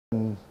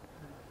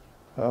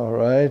All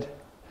right.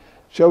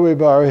 Shall we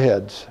bow our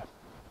heads?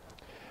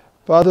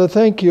 Father,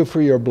 thank you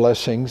for your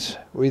blessings.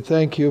 We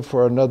thank you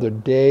for another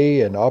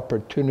day and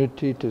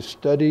opportunity to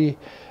study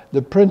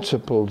the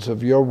principles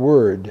of your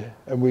word.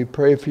 And we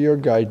pray for your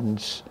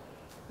guidance,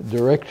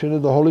 direction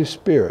of the Holy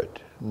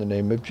Spirit. In the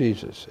name of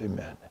Jesus,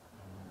 amen.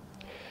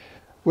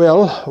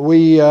 Well,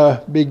 we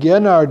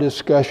began our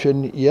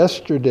discussion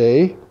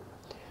yesterday,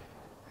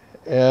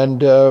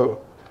 and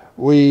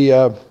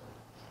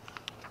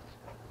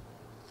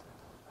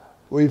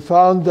we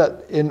found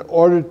that in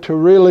order to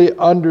really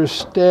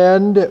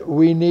understand,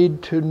 we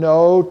need to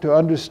know, to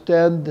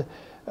understand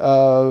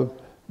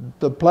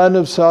the plan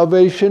of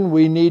salvation,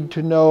 we need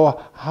to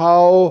know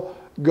how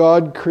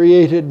God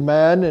created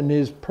man and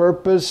his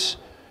purpose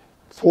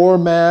for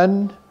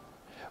man.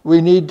 We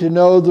need to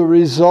know the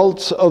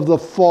results of the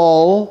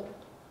fall,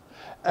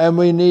 and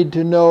we need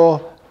to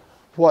know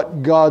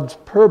what God's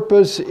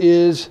purpose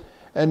is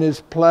and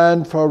his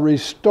plan for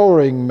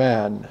restoring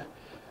man.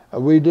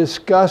 We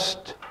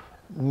discussed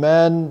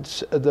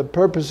the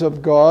purpose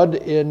of God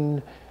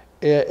in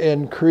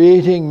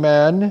creating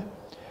man.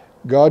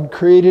 God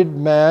created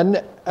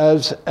man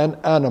as an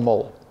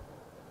animal,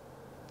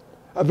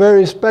 a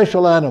very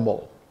special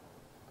animal.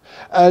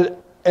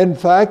 In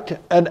fact,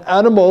 an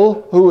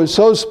animal who was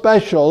so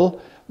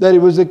special that he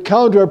was a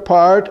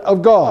counterpart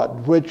of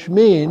God, which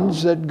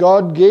means that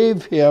God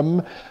gave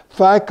him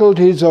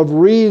faculties of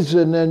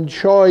reason and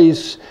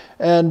choice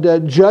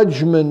and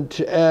judgment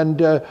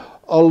and a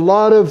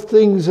lot of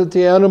things that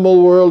the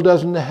animal world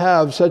doesn't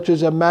have, such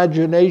as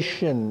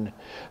imagination,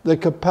 the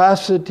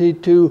capacity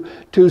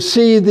to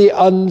see the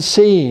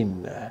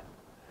unseen.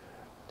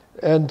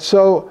 And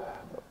so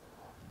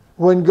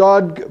when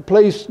God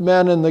placed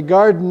man in the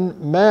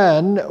garden,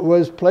 man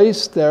was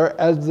placed there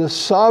as the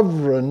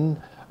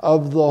sovereign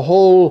of the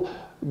whole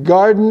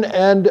garden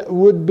and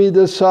would be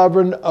the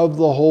sovereign of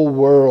the whole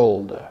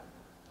world.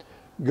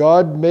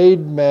 God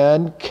made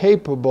man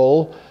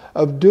capable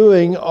of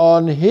doing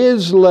on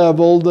his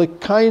level the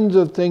kinds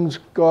of things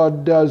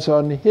God does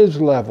on his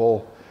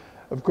level.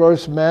 Of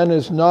course, man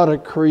is not a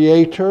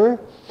creator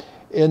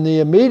in the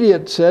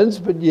immediate sense,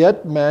 but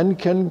yet man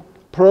can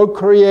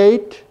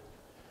procreate,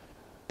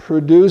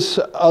 produce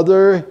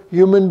other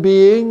human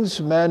beings.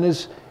 Man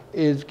is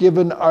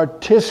given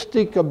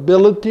artistic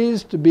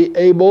abilities to be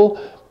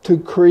able to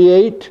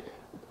create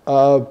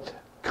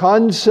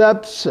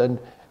concepts and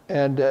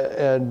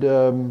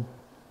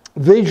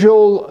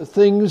visual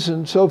things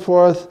and so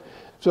forth.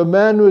 So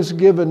man was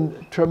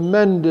given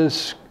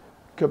tremendous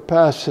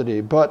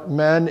capacity, but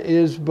man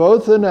is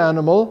both an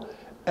animal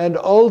and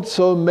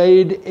also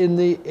made in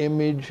the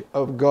image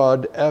of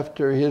God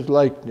after his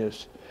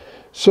likeness.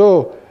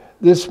 So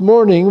this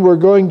morning we're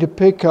going to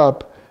pick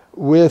up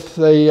with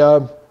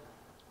the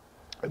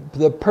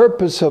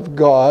purpose of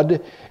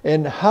God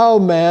and how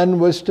man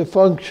was to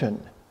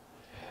function.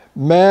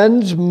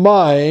 Man's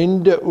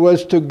mind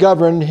was to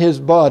govern his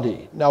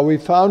body. Now we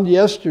found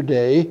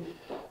yesterday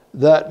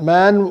that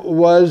man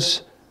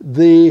was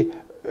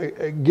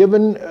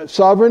given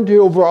sovereignty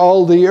over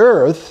all the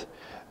earth,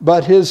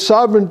 but his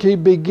sovereignty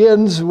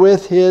begins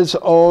with his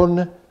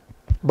own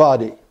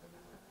body.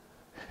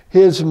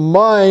 His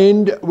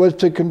mind was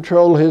to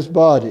control his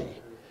body.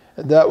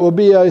 And that will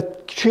be a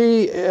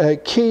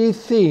key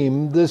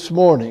theme this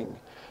morning.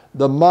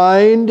 The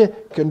mind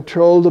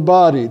controls the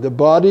body. The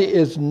body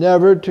is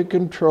never to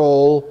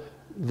control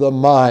the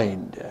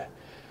mind.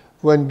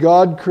 When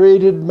God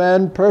created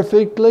man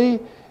perfectly,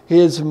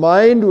 his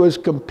mind was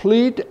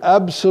complete,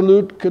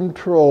 absolute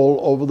control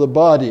over the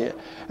body.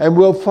 And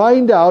we'll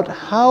find out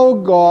how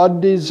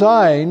God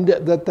designed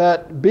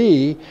that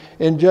be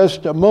in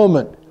just a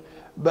moment.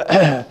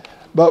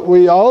 But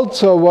we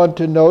also want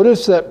to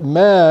notice that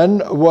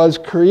man was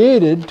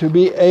created to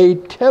be a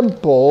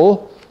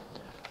temple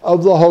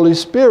of the Holy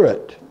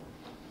Spirit.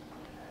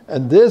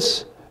 And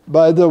this,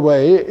 by the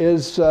way,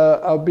 is,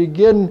 I'll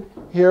begin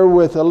here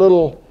with a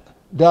little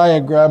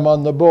diagram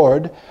on the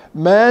board.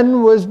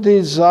 Man was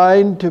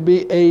designed to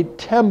be a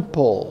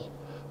temple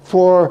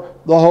for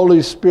the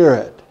Holy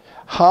Spirit.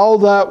 How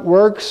that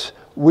works,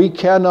 we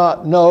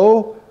cannot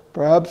know.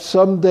 Perhaps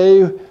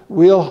someday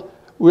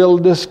we'll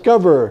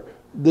discover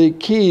the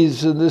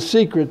keys and the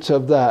secrets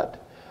of that.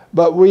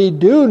 But we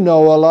do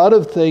know a lot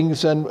of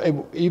things,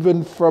 and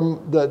even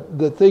from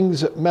the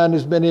things that man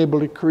has been able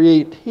to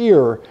create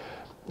here,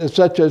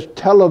 such as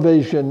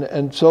television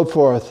and so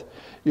forth.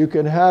 You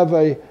can have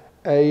a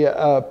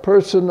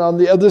person on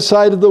the other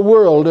side of the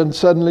world and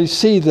suddenly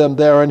see them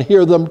there and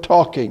hear them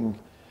talking.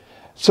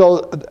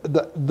 So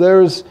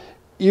there's,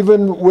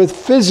 even with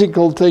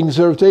physical things,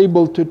 there's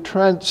able to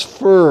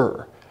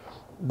transfer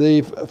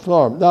the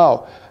form.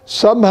 Now,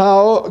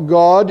 somehow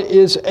God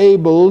is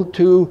able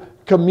to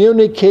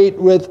communicate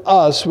with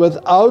us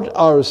without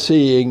our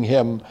seeing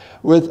him,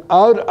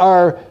 without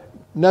our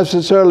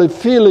necessarily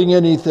feeling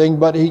anything,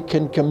 but he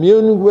can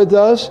commune with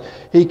us,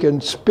 he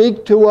can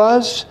speak to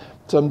us.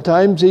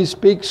 Sometimes he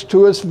speaks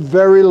to us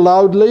very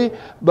loudly,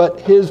 but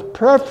his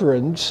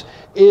preference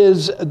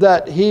is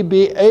that he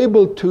be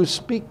able to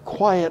speak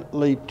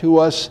quietly to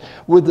us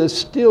with a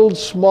still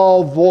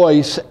small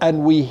voice,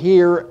 and we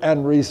hear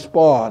and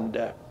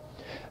respond.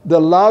 The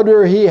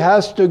louder he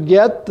has to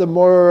get, the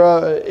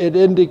more it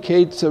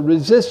indicates a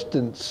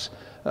resistance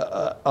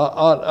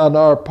on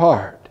our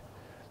part.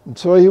 And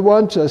so he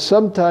wants us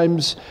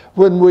sometimes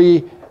when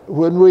we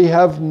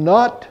have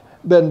not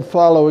been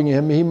following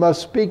him, he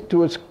must speak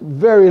to us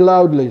very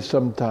loudly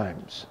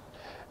sometimes.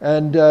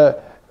 And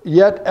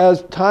yet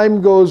as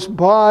time goes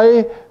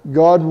by,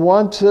 God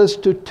wants us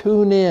to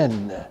tune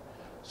in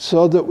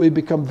so that we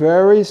become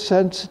very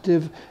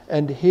sensitive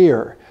and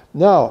hear.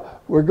 Now,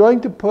 we're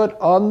going to put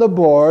on the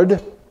board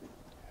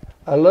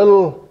a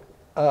little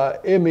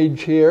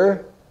image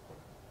here.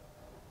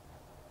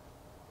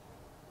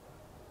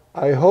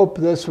 I hope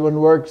this one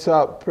works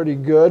out pretty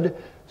good.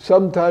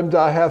 Sometimes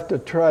I have to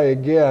try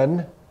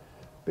again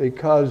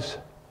because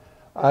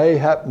I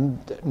happen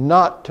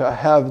not to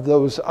have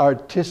those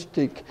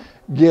artistic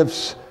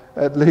gifts,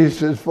 at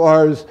least as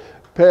far as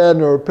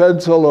pen or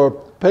pencil or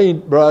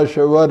paintbrush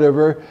or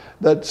whatever,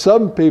 that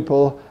some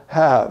people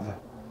have.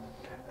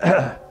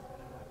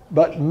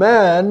 But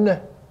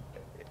man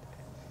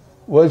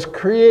was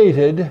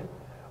created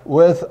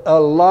with a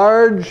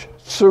large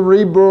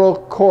cerebral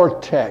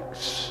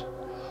cortex.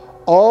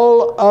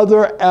 All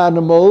other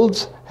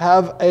animals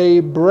have a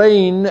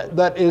brain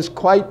that is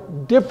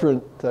quite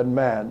different than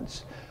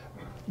man's.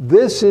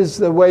 This is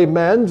the way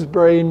man's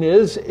brain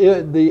is.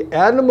 The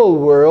animal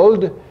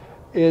world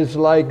is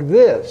like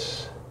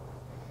this.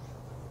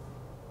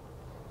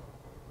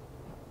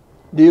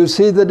 Do you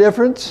see the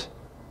difference?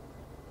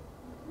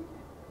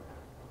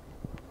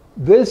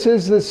 This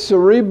is the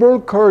cerebral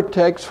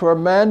cortex where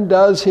man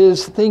does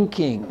his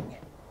thinking.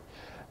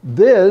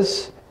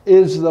 This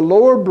is the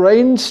lower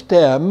brain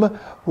stem,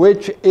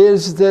 which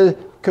is the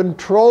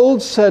control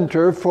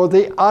center for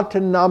the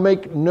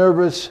autonomic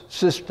nervous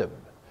system.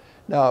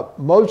 Now,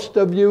 most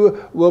of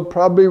you will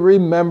probably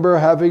remember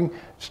having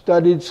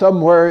studied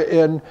somewhere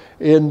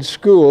in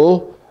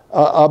school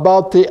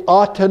about the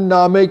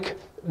autonomic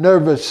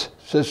nervous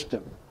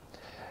system.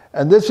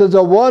 And this is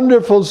a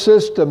wonderful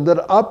system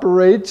that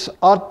operates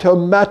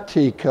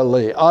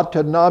automatically,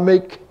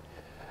 autonomic,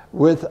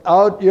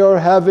 without your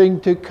having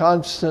to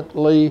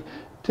constantly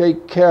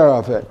take care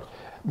of it.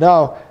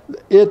 Now,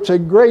 it's a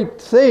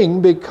great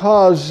thing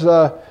because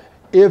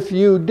if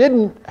you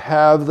didn't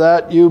have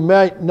that, you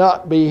might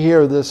not be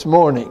here this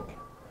morning.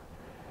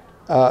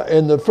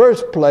 In the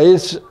first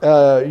place,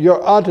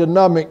 your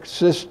autonomic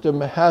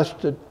system has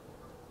to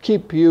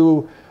keep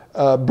you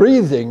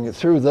breathing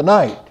through the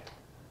night.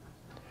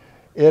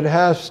 It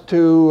has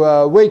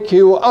to wake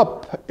you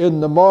up in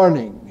the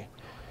morning.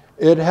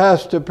 It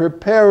has to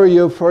prepare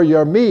you for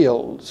your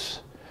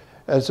meals.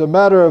 As a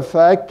matter of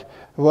fact,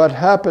 what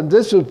happened,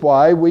 this is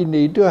why we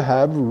need to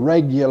have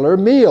regular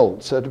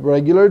meals at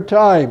regular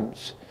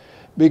times.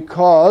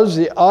 Because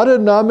the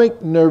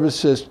autonomic nervous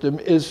system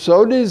is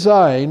so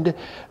designed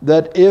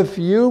that if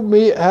you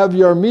have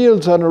your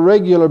meals on a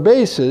regular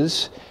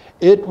basis,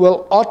 it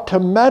will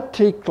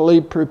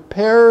automatically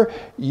prepare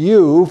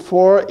you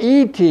for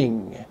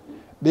eating.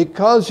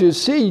 Because you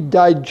see,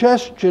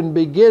 digestion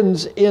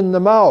begins in the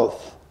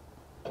mouth.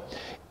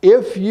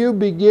 If you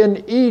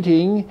begin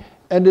eating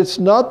and it's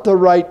not the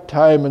right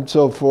time and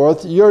so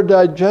forth, your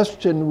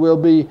digestion will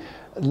be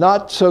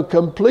not so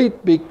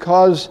complete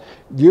because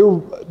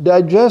your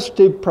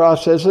digestive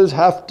processes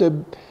have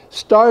to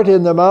start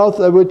in the mouth,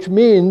 which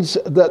means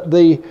that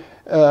the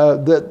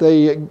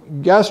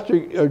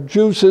gastric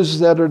juices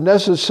that are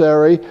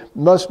necessary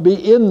must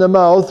be in the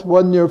mouth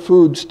when your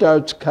food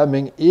starts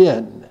coming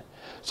in.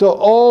 So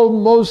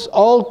almost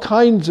all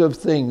kinds of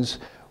things.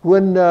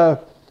 When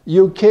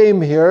you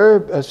came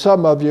here,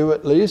 some of you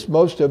at least,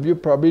 most of you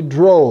probably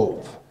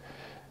drove.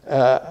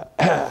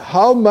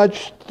 How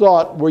much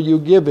thought were you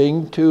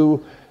giving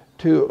to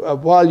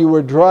while you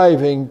were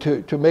driving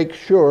to make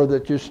sure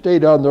that you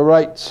stayed on the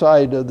right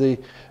side of the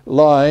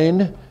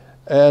line?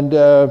 And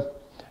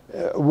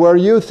were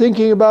you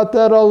thinking about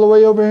that all the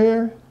way over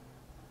here?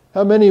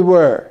 How many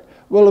were?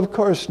 Well, of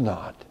course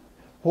not.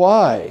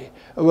 Why?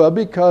 Well,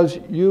 because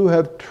you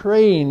have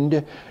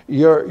trained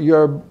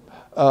your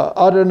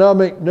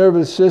autonomic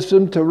nervous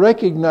system to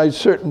recognize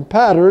certain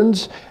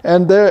patterns,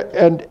 and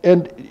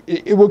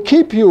it will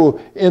keep you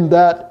in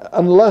that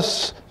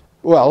unless,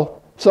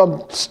 well,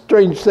 some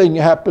strange thing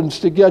happens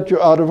to get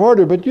you out of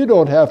order. But you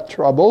don't have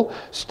trouble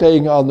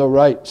staying on the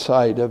right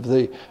side of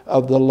the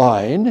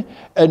line,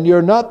 and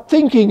you're not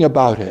thinking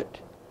about it,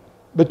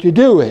 but you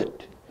do it.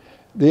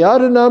 The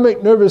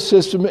autonomic nervous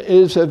system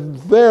is a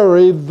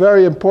very,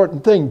 very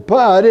important thing,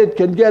 but it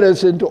can get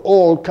us into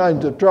all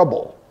kinds of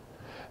trouble.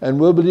 And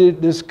we'll be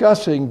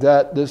discussing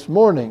that this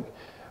morning.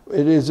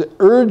 It is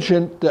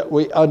urgent that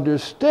we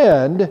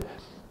understand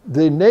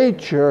the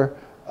nature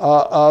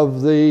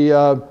of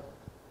the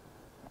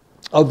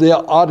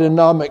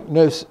autonomic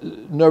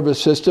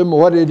nervous system,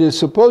 what it is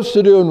supposed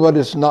to do and what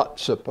it's not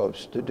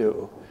supposed to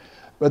do.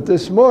 But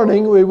this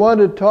morning we want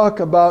to talk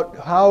about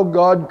how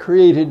God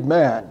created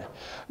man.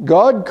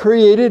 God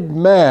created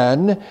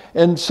man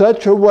in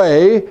such a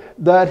way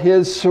that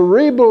his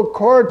cerebral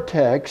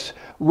cortex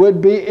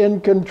would be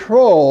in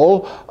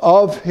control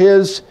of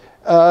his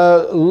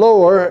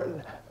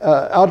lower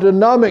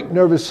autonomic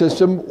nervous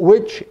system,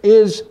 which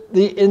is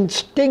the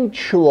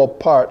instinctual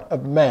part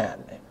of man.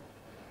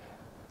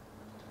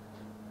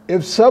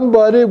 If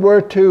somebody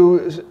were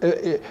to,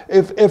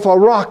 if a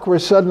rock were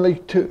suddenly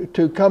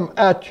to come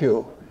at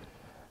you,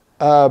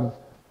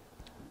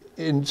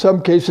 in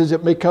some cases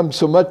it may come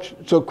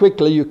so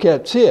quickly you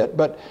can't see it,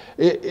 but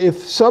if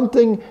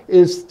something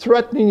is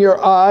threatening your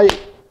eye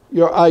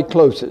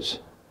closes.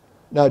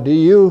 Now, do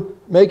you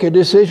make a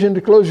decision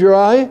to close your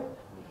eye?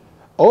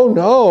 Oh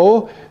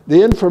no,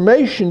 the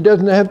information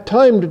doesn't have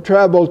time to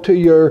travel to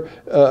your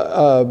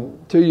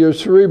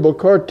cerebral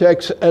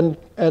cortex and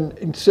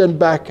send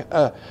back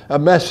a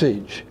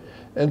message.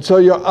 And so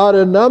your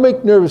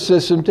autonomic nervous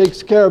system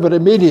takes care of it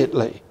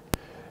immediately.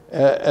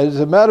 As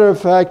a matter of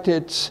fact,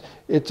 it's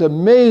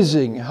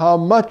amazing how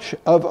much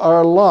of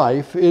our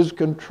life is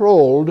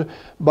controlled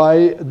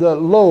by the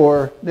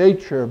lower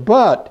nature.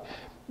 But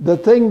the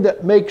thing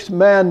that makes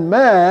man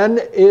man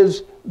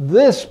is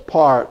this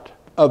part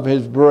of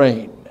his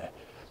brain.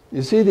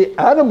 You see, the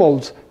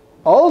animals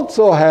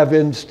also have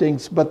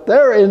instincts, but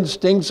their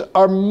instincts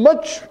are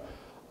much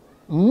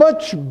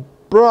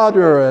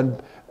broader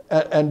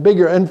and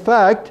bigger. In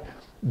fact,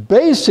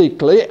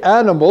 basically,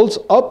 animals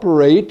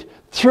operate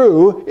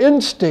through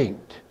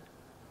instinct.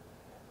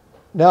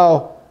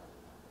 Now,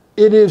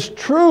 it is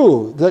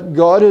true that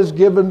God has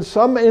given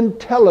some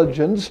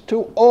intelligence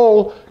to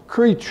all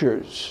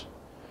creatures.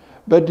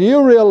 But do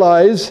you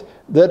realize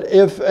that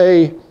if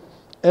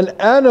an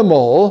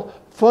animal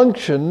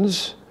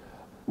functions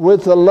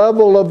with the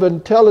level of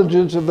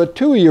intelligence of a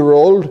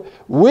 2-year-old,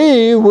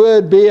 we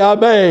would be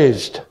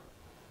amazed?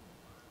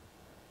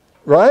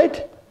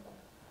 Right?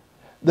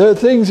 There are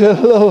things that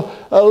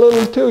a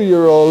little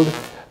 2-year-old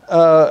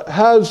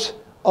has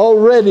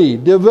already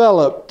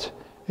developed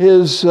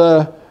his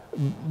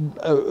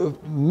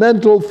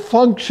mental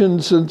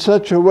functions in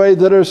such a way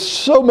that are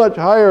so much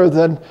higher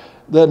than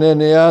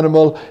any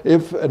animal.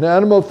 If an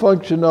animal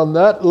functioned on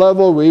that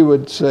level, we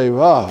would say,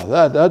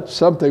 wow, that's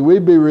something.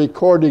 We'd be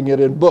recording it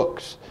in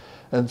books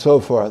and so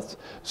forth.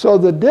 So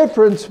the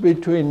difference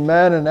between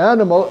man and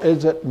animal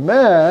is that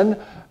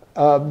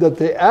that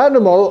the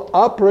animal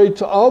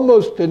operates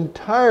almost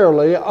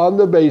entirely on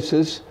the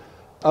basis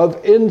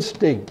of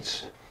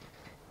instincts,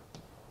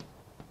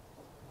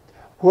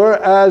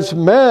 whereas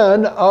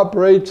man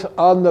operates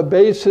on the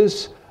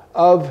basis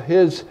of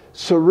his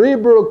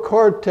cerebral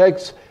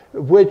cortex,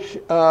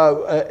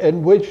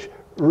 in which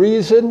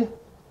reason,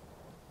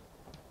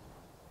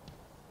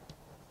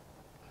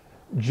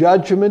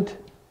 judgment,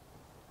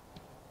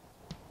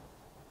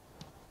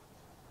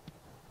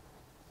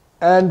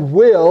 and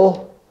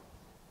will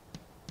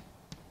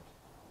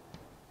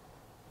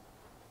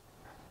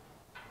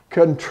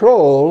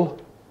control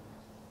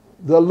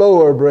the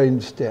lower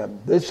brainstem.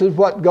 This is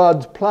what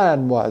God's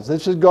plan was.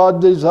 This is God's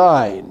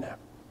design.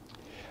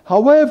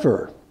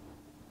 However,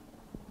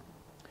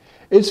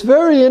 it's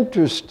very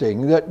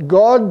interesting that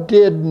God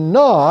did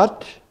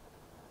not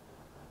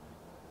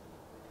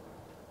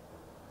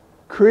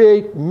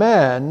create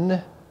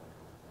man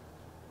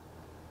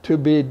to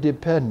be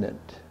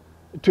dependent,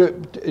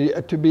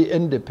 to be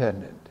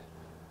independent.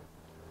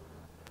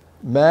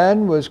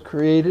 Man was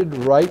created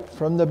right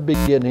from the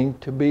beginning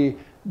to be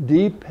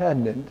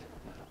dependent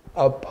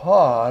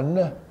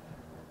upon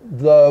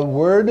the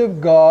Word of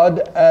God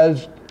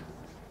as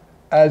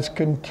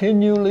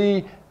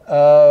continually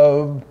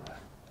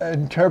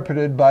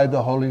interpreted by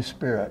the Holy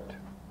Spirit.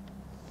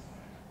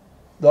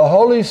 The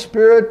Holy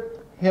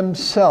Spirit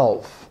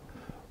himself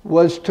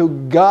was to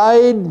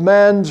guide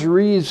man's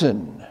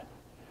reason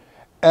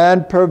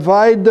and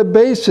provide the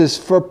basis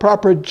for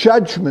proper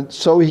judgment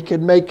so he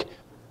can make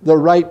the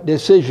right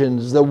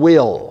decisions, the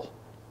will.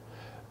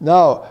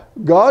 Now,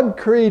 God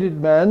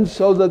created man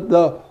so that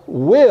the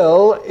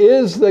will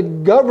is the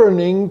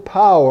governing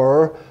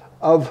power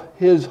of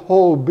his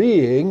whole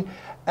being,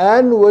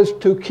 and was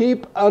to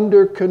keep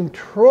under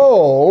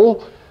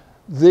control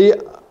the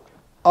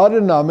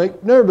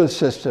autonomic nervous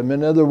system.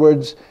 In other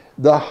words,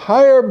 the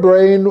higher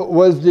brain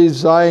was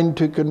designed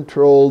to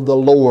control the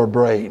lower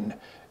brain.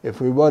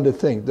 If we want to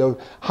think, the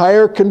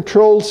higher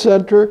control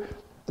center,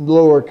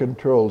 lower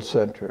control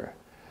center.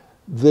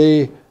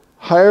 The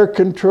higher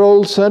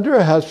control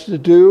center has to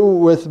do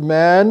with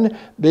man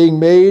being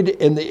made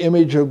in the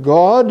image of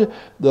God.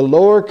 The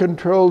lower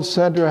control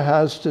center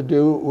has to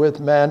do with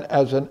man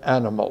as an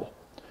animal.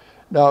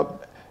 Now,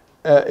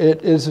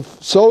 it is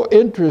so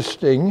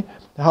interesting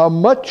how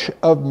much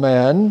of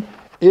man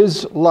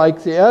is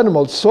like the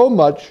animal, so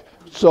much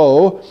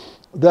so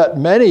that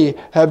many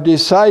have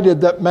decided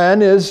that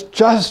man is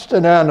just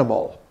an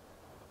animal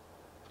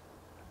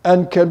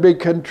and can be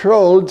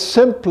controlled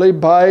simply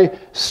by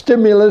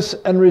stimulus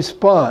and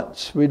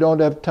response. We don't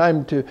have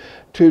time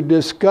to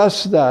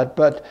discuss that,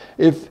 but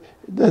if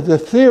The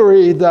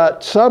theory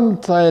that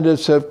some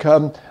scientists have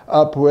come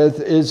up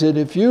with is that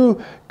if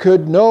you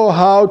could know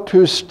how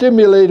to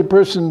stimulate a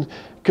person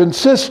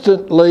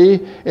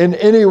consistently in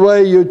any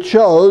way you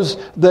chose,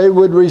 they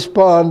would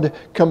respond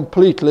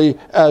completely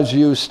as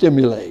you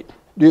stimulate.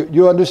 Do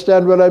you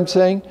understand what I'm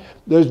saying?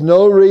 There's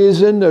no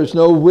reason, there's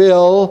no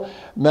will.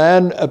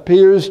 Man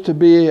appears to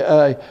be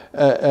a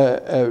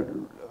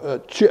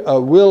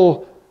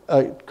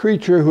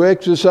creature who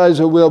exercises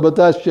a will, but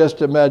that's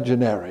just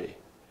imaginary.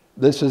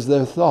 This is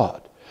their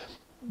thought.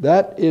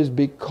 That is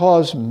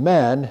because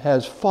man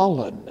has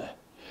fallen.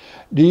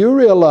 Do you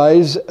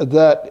realize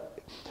that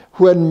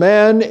when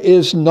man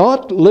is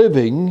not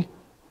living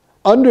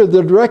under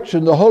the direction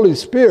of the Holy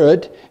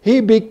Spirit,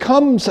 he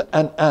becomes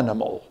an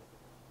animal?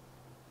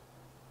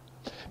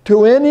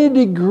 To any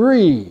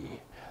degree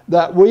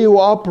that we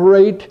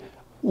operate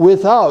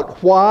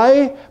without.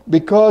 Why?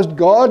 Because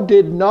God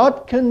did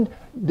not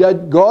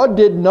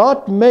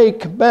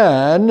make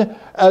man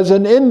as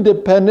an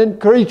independent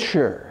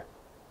creature.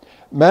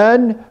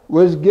 Man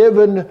was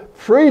given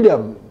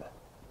freedom.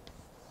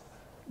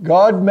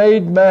 God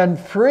made man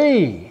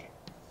free.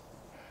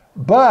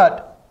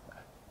 But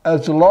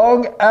as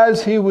long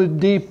as he was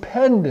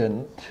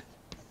dependent,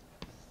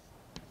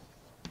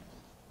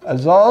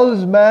 as long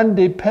as man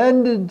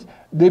depends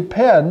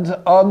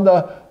on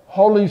the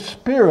Holy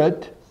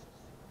Spirit,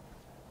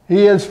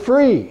 he is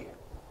free.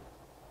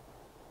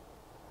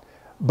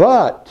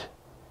 But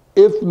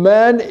if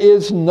man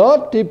is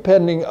not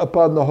depending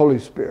upon the Holy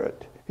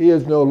Spirit, he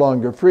is no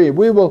longer free.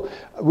 We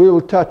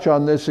will touch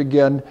on this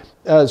again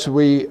as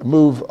we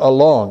move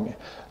along.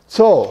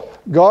 So,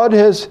 God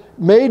has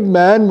made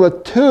man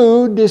with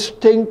two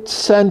distinct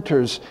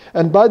centers.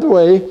 And by the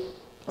way,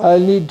 I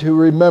need to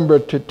remember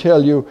to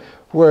tell you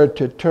where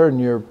to turn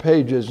your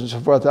pages and so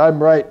forth.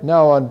 I'm right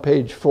now on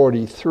page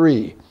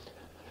 43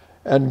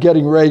 and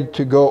getting ready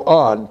to go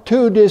on.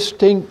 Two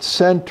distinct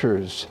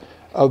centers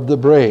of the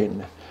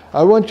brain.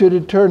 I want you to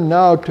turn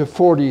now to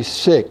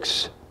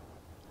 46,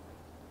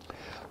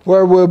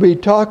 where we'll be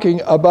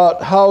talking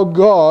about how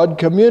God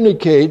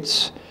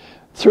communicates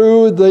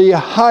through the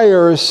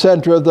higher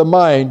center of the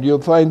mind.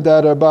 You'll find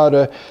that about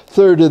a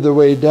third of the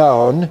way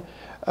down,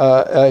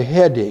 a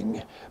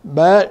heading.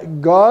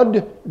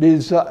 God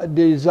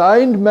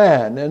designed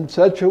man in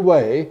such a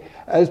way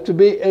as to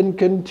be in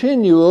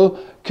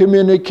continual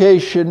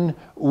communication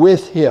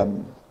with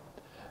him.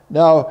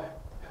 Now,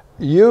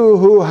 you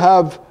who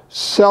have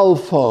cell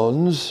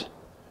phones,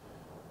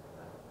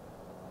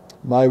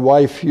 my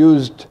wife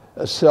used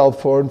a cell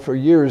phone for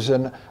years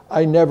and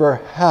I never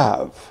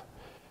have.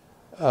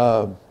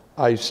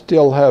 I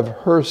still have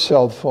her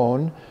cell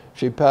phone.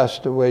 She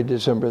passed away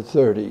December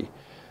 30.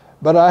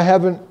 But I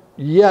haven't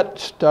yet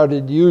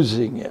started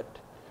using it.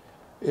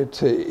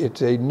 It's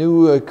a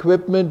new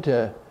equipment.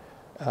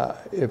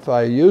 If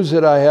I use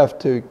it, I have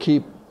to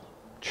keep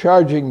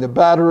charging the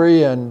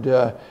battery,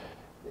 and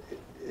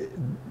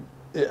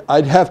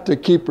I'd have to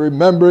keep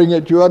remembering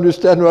it. You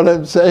understand what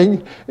I'm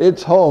saying?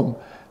 It's home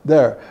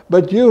there.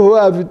 But you who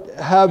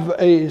have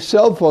a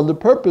cell phone, the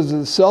purpose of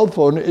the cell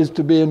phone is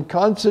to be in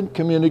constant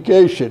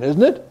communication,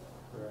 isn't it?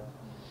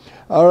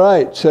 All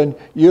right, so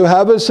you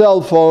have a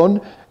cell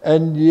phone,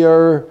 and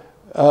your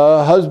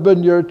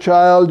husband, your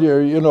child,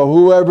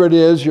 whoever it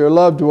is, your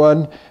loved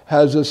one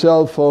has a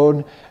cell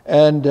phone,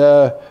 and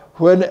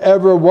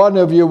whenever one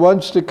of you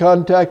wants to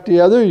contact the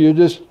other, you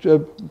just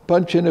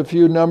punch in a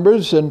few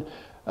numbers, and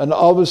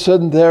all of a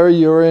sudden there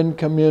you're in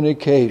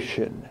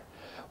communication.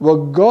 Well,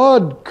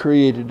 God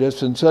created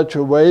us in such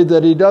a way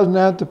that he doesn't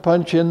have to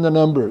punch in the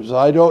numbers.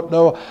 I don't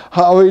know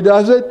how he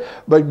does it,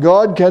 but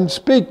God can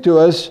speak to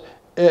us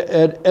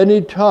at any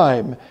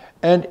time.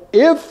 And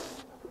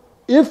if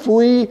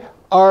we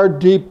are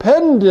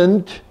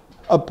dependent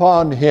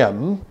upon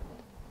him,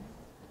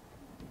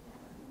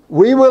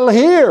 we will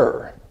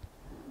hear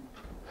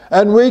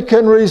and we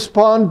can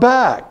respond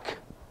back.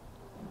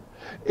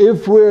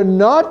 If we're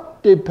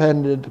not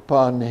dependent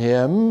upon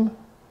him,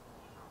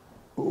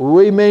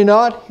 we may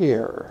not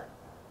hear.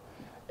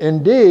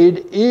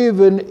 Indeed,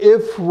 even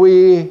if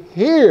we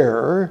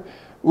hear,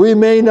 we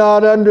may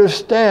not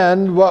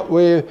understand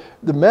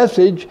the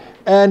message,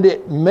 and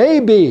it may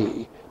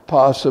be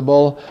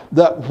possible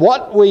that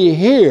what we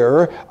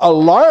hear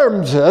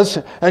alarms us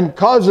and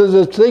causes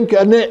us to think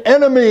an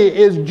enemy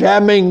is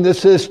jamming the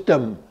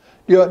system.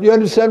 Do you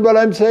understand what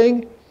I'm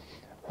saying?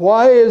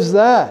 Why is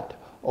that?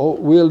 Oh,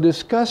 we'll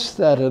discuss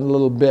that in a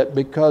little bit,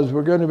 because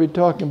we're going to be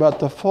talking about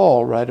the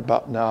fall right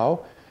about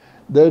now.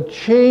 The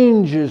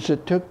changes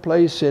that took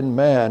place in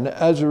man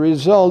as a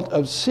result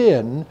of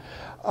sin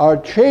are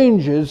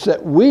changes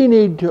that we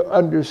need to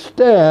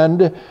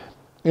understand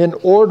in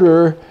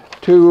order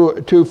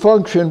to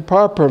function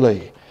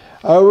properly.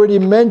 I already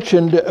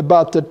mentioned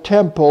about the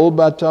temple,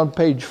 that's on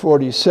page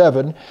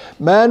 47.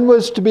 Man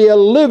was to be a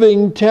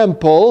living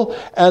temple,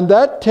 and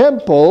that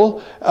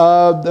temple,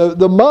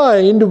 the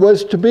mind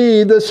was to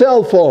be the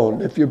cell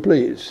phone, if you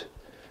please.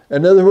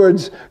 In other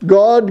words,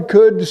 God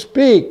could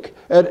speak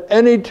at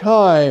any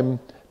time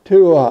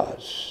to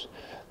us.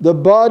 the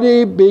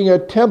body being a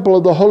temple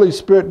of the Holy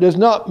Spirit does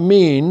not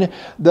mean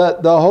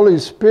that the Holy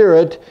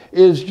Spirit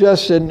is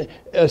just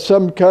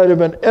some kind of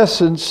an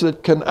essence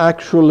that can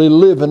actually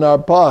live in our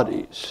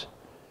bodies.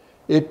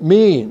 It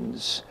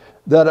means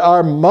that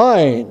our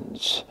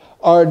minds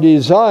are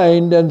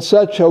designed in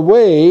such a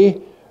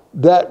way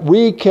that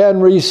we can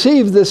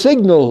receive the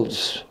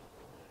signals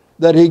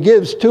that He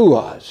gives to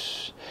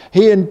us.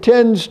 He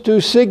intends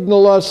to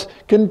signal us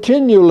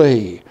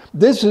continually.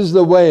 This is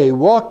the way,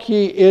 walk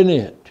ye in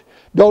it.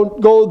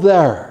 Don't go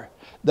there.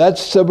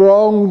 That's the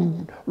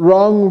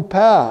wrong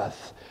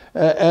path.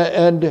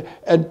 And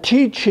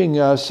teaching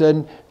us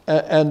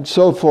and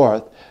so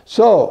forth.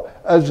 So,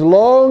 as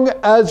long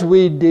as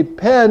we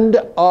depend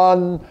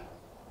on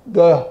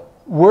the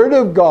Word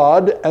of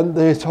God and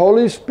His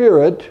Holy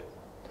Spirit,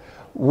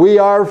 we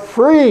are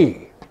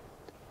free.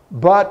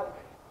 But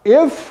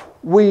if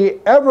we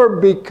ever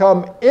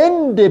become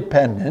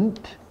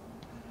independent,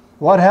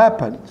 what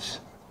happens?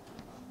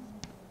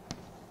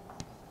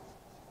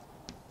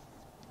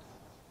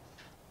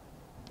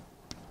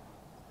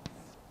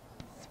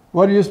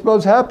 What do you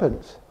suppose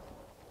happens?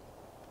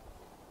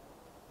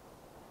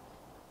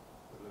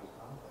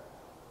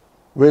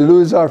 We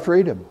lose our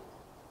freedom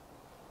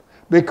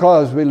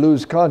because we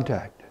lose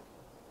contact.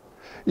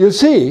 You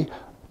see,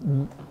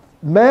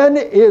 man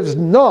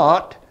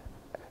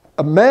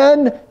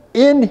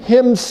in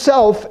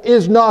himself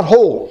is not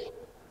whole.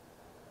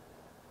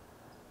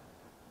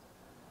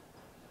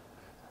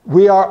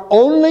 We are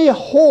only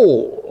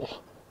whole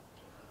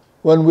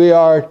when we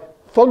are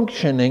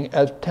functioning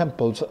as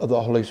temples of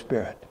the Holy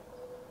Spirit.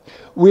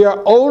 We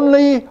are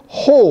only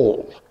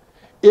whole.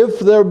 If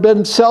there have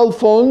been cell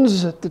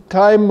phones at the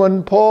time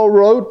when Paul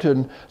wrote,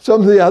 and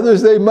some of the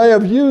others, they may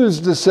have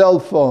used the cell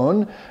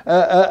phone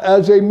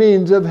as a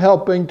means of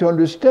helping to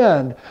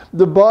understand.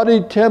 The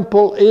body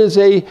temple is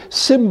a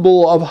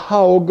symbol of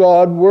how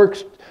God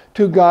works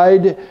to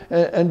guide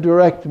and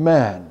direct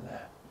man.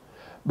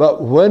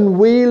 But when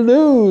we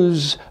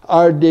lose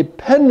our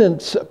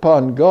dependence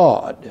upon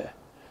God,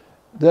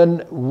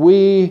 then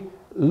we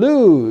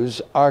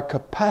lose our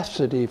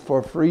capacity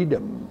for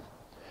freedom.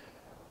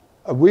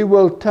 We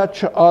will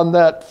touch on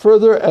that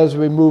further as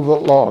we move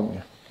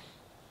along.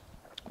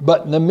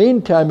 But in the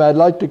meantime, I'd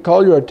like to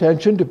call your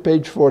attention to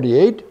page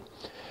 48,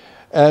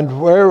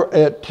 and where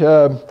it,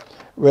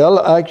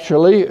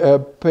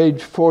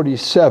 page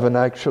 47,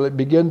 actually, it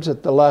begins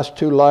at the last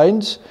two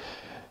lines.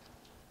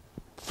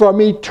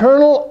 From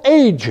eternal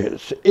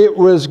ages, it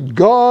was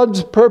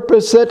God's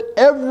purpose that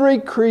every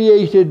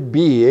created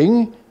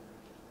being,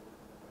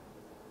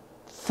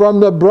 from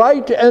the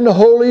bright and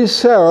holy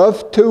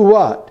seraph to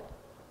what?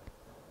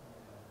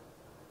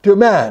 To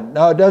man.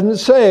 Now, it doesn't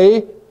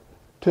say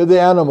to the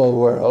animal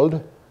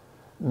world.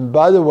 And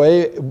by the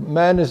way,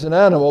 man is an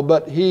animal,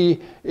 but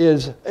he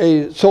is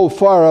so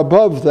far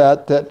above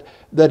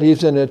that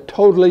he's in a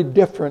totally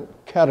different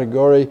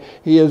category.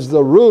 He is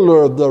the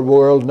ruler of the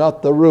world,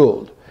 not the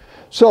ruled.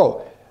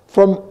 So,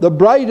 from the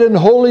bright and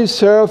holy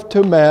seraph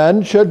to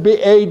man should be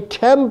a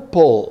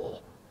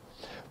temple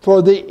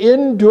for the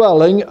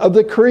indwelling of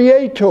the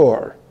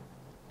Creator.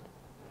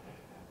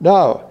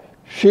 Now,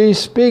 she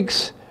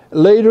speaks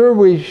later,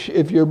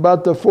 if you're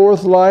about the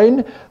fourth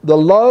line, the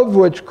love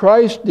which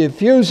Christ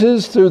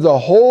diffuses through the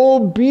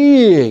whole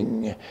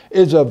being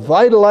is a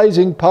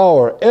vitalizing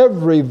power.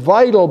 Every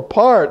vital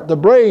part, the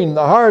brain,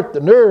 the heart,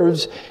 the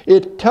nerves,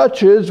 it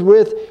touches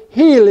with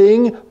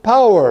healing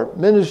power.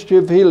 Ministry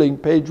of Healing,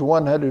 page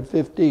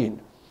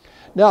 115.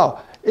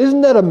 Now,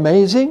 isn't that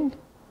amazing?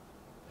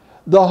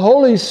 The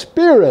Holy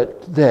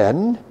Spirit,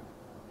 then,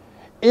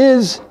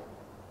 is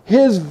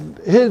His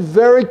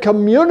very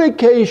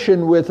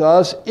communication with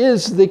us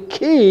is the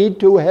key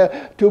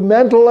to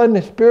mental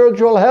and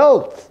spiritual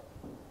health.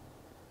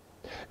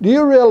 Do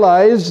you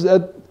realize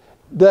that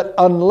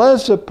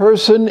unless a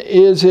person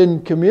is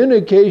in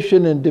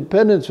communication and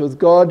dependence with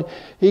God,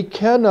 he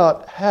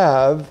cannot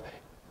have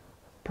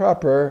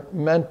proper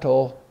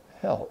mental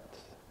health?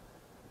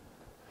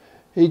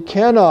 He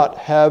cannot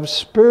have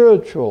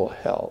spiritual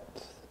health.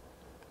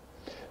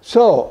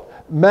 So,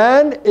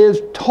 man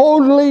is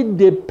totally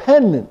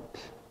dependent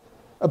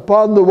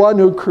upon the one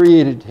who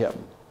created him.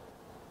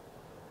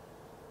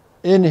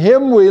 In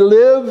him we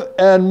live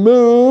and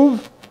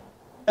move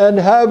and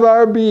have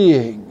our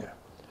being.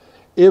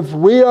 If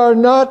we are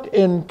not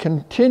in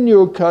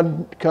continual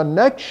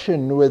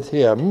connection with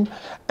him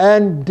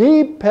and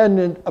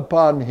dependent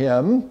upon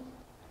him,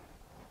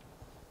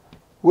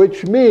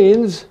 which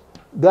means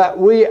that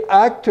we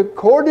act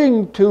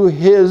according to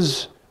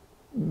his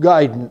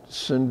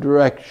guidance and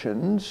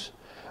directions,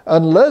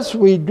 unless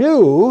we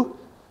do,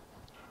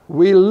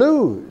 we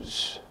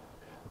lose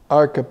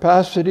our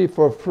capacity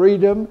for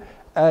freedom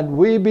and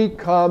we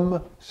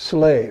become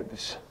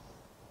slaves.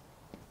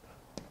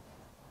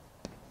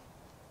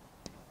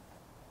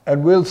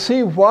 And we'll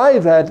see why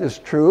that is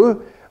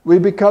true. We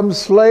become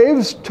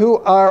slaves to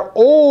our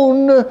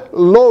own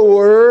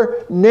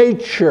lower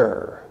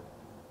nature.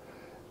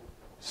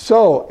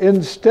 So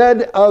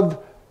instead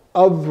of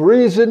of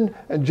reason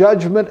and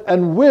judgment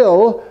and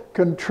will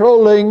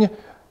controlling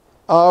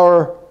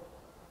our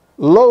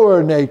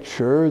lower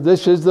nature.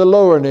 This is the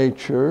lower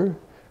nature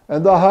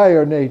and the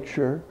higher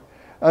nature.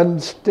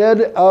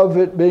 Instead of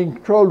it being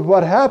controlled,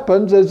 what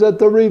happens is that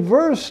the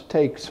reverse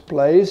takes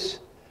place,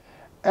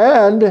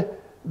 and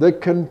the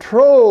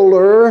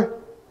controller,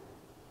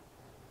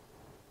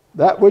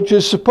 that which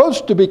is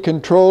supposed to be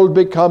controlled,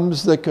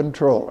 becomes the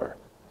controller.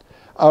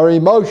 Our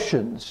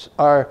emotions,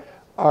 our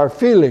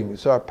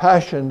feelings, our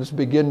passions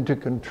begin to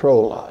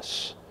control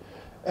us.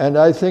 And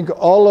I think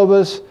all of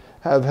us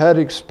have had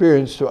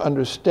experience to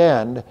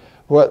understand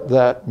what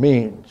that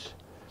means.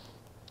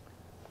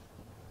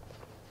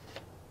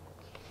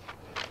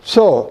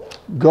 So,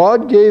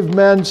 God gave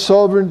man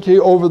sovereignty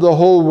over the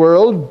whole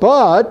world,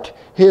 but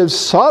his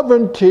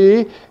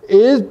sovereignty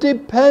is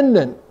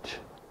dependent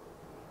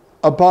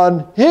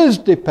upon his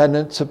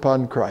dependence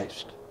upon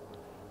Christ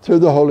through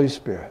the Holy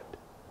Spirit.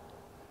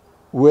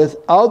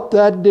 Without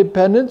that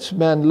dependence,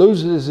 man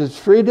loses his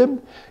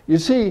freedom. You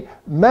see,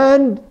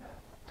 man,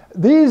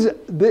 these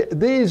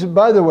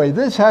by the way,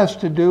 this has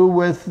to do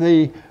with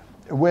the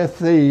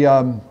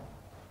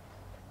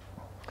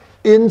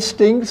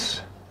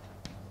instincts.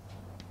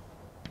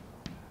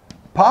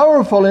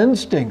 Powerful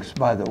instincts,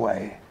 by the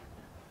way.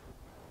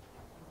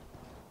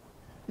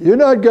 You're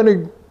not going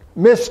to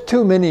miss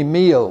too many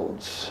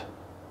meals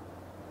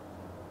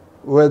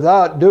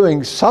without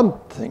doing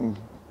something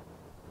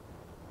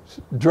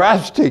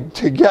drastic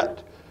to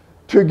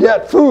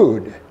get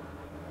food.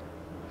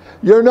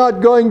 You're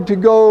not going to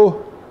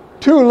go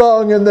too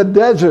long in the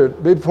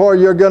desert before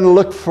you're going to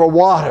look for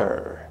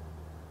water.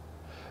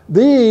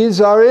 These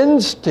are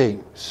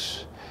instincts.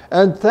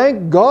 And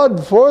thank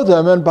God for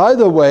them. And by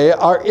the way,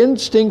 our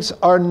instincts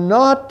are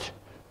no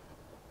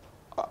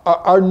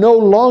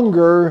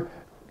longer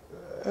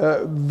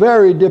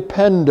very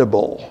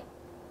dependable,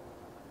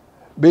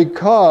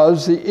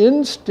 because the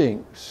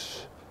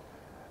instincts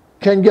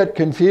can get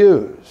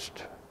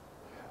confused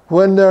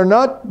when they're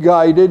not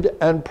guided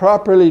and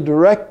properly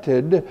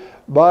directed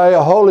by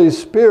a Holy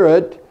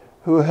Spirit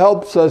who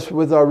helps us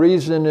with our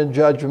reason and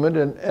judgment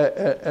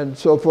and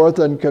so forth,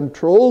 and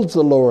controls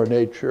the lower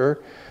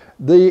nature.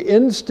 The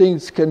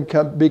instincts can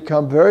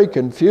become very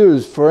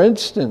confused. For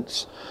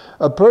instance,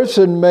 a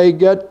person may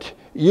get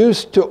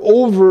used to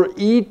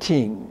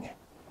overeating,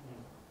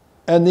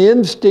 and the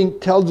instinct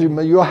tells him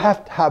you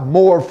have to have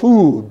more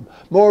food,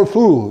 more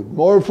food,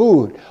 more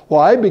food.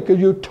 Why? Because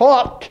you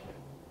taught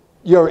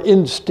your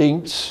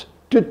instincts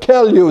to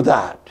tell you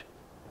that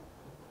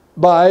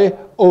by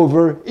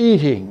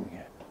overeating.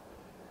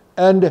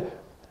 And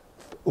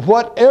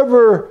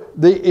whatever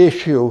the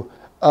issue,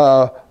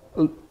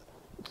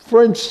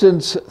 for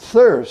instance,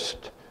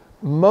 thirst.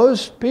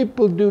 Most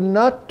people do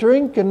not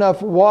drink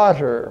enough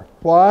water.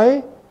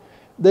 Why?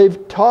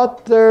 They've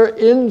taught their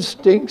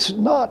instincts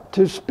not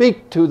to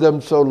speak to them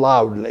so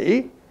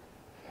loudly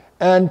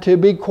and to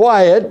be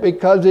quiet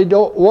because they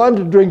don't want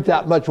to drink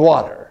that much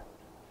water.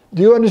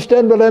 Do you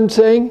understand what I'm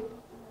saying?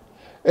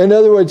 In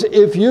other words,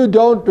 if you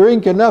don't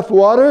drink enough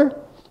water,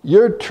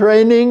 you're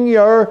training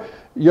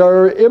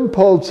your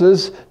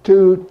impulses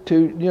to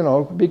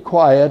be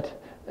quiet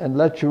and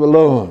let you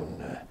alone.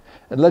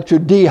 And let you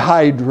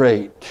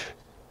dehydrate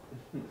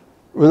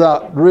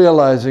without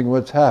realizing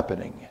what's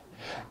happening.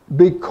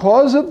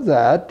 Because of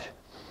that,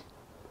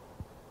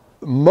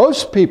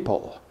 most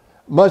people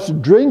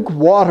must drink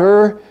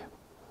water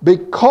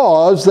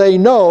because they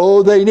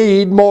know they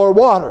need more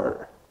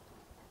water.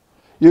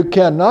 You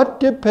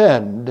cannot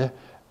depend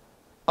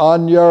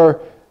on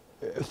your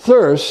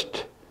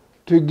thirst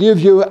to give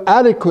you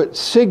adequate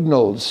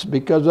signals,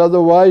 because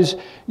otherwise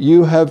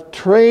you have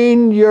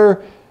trained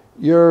your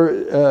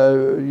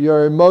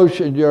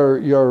emotion,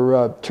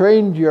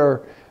 trained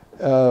your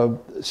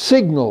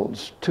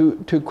signals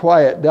to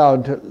quiet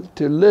down,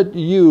 to let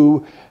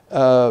you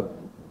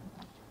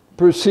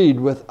proceed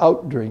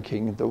without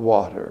drinking the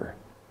water.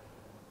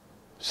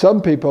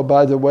 Some people,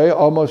 by the way,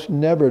 almost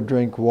never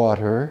drink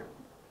water.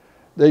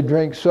 They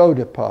drink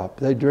soda pop.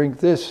 They drink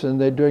this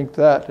and they drink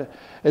that.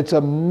 It's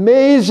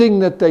amazing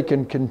that they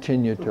can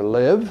continue to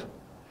live.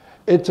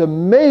 It's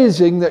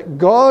amazing that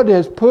God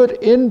has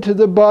put into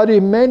the body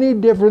many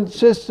different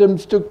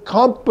systems to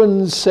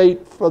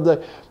compensate for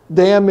the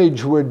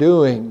damage we're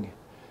doing.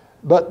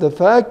 But the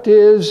fact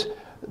is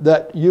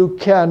that you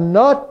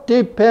cannot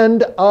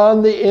depend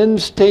on the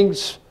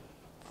instincts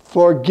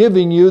for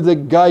giving you the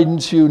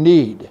guidance you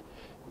need.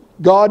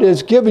 God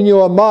has given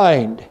you a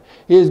mind.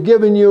 He has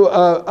given you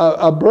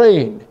a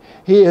brain.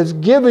 He has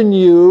given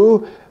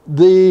you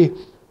the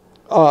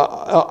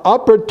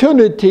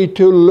opportunity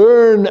to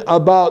learn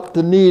about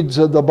the needs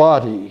of the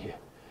body.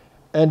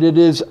 And it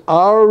is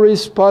our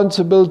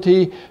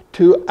responsibility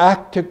to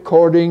act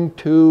according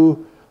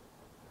to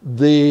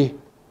the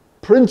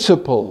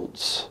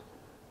principles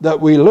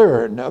that we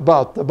learn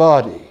about the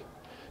body.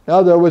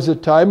 Now, there was a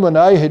time when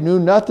I knew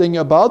nothing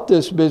about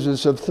this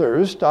business of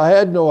thirst. I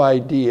had no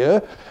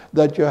idea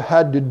that you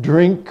had to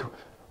drink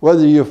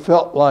whether you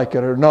felt like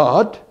it or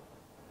not.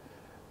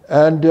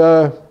 And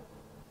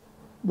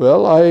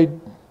Well, I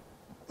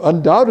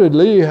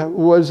undoubtedly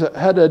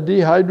had a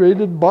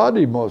dehydrated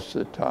body most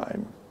of the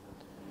time.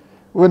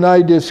 When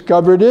I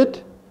discovered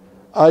it,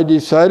 I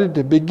decided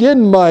to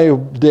begin my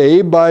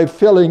day by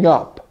filling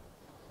up.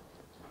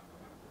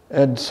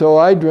 And so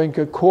I drink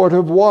a quart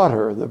of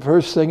water the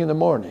first thing in the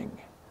morning.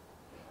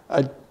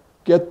 I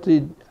get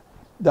the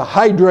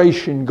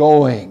hydration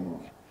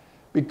going,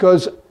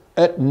 because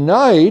at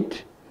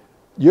night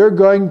you're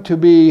going to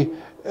be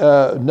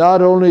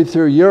not only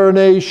through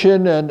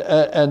urination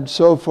and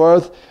so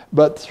forth,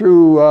 but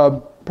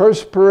through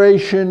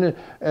perspiration,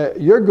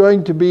 you're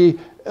going to be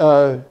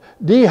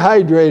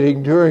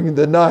dehydrating during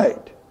the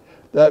night.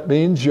 That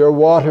means your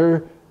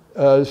water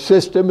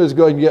system is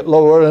going to get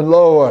lower and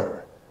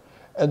lower.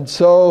 And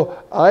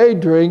so I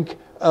drink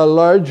a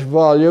large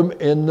volume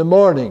in the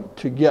morning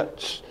to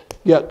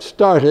get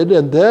started,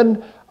 and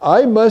then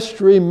I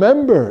must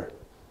remember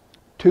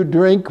to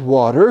drink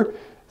water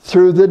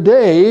through the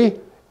day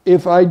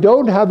if I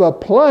don't have a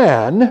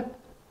plan.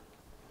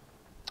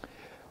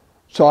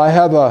 So I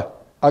have a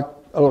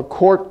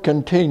quart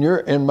container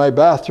in my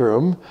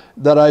bathroom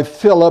that I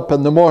fill up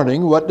in the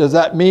morning. What does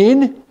that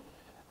mean?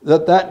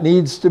 That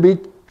needs to be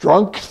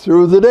drunk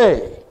through the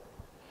day.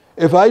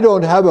 If I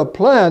don't have a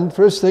plan,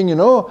 first thing you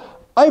know,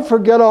 I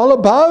forget all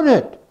about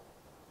it.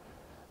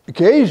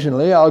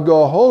 Occasionally I'll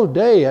go a whole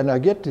day and I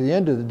get to the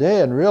end of the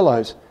day and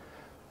realize,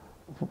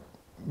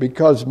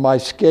 because my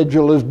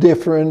schedule is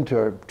different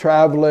or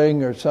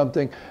traveling or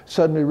something,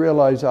 suddenly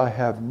realize I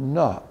have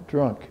not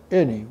drunk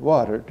any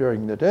water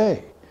during the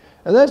day.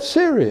 And that's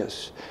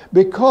serious,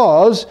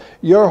 because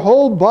your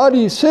whole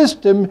body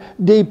system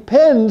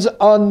depends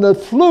on the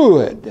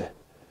fluid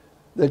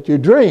that you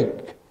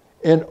drink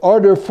in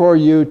order for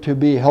you to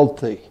be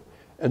healthy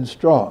and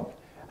strong.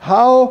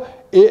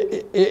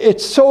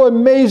 It's so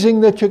amazing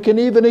that you can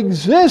even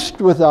exist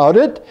without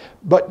it,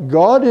 but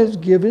God has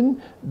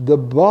given the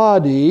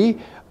body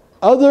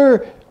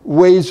other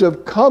ways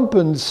of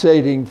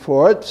compensating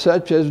for it,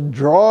 such as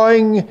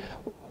drawing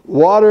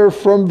water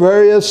from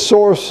various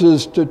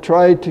sources to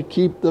try to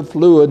keep the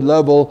fluid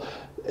level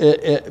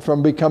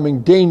from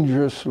becoming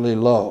dangerously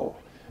low,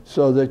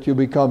 so that you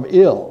become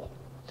ill.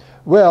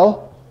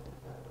 Well,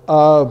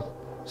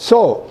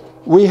 so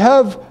we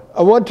have,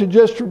 I want to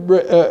just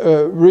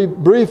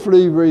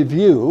briefly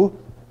review.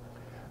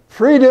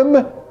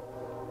 Freedom,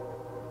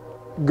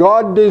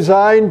 God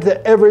designed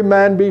that every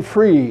man be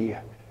free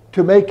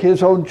to make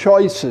his own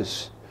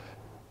choices.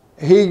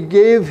 He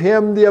gave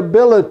him the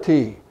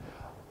ability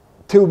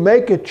to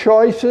make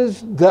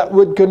choices that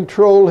would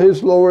control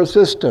his lower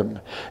system.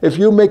 If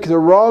you make the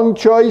wrong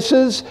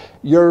choices,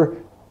 your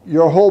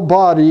whole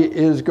body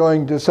is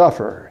going to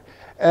suffer.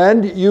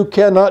 And you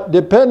cannot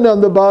depend on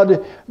the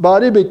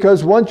body,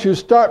 because once you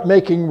start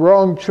making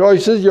wrong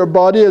choices, your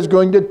body is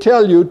going to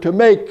tell you to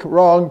make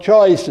wrong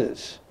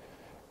choices.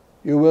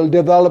 You will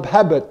develop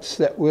habits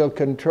that will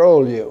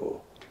control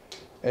you,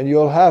 and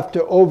you'll have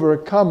to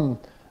overcome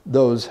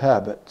those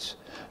habits.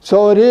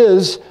 So it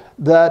is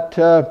that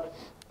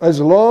as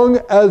long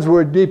as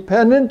we're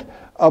dependent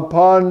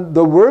upon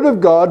the Word of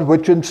God,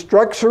 which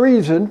instructs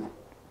reason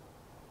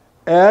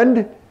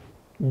and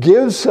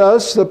gives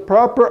us the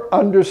proper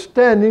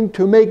understanding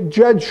to make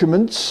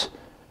judgments,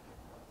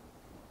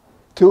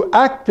 to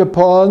act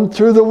upon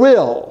through the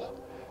will.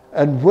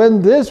 And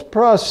when this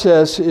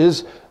process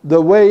is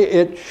the way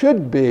it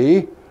should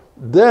be,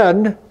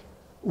 then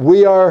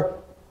we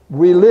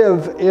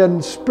live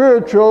in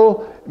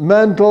spiritual,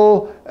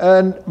 mental,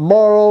 and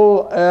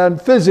moral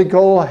and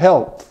physical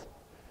health.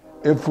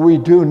 If we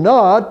do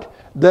not,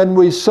 then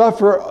we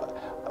suffer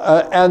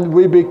and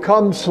we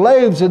become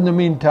slaves in the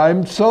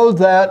meantime, so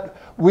that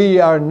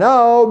we are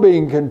now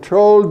being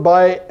controlled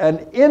by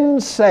an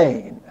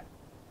insane.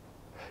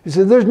 You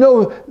see, there's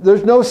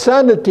no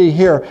sanity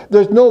here.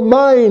 There's no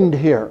mind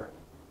here.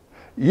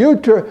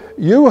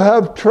 You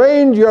have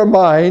trained your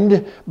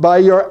mind by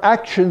your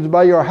actions,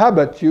 by your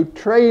habits. You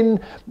train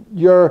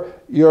your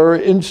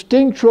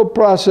instinctual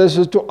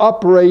processes to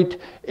operate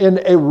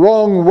in a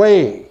wrong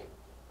way.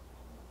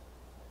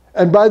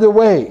 And by the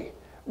way,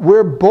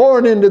 we're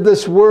born into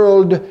this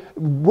world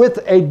with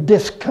a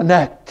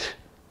disconnect,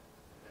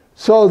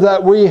 so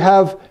that we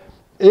have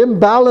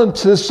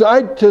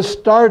imbalances to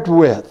start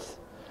with.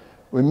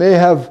 We may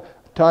have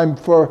time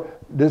for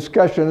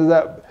discussion of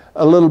that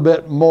a little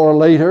bit more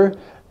later.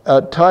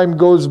 Time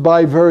goes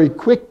by very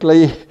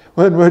quickly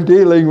when we're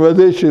dealing with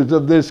issues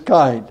of this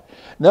kind.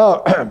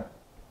 Now,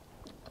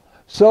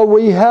 so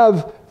we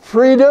have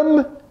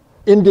freedom,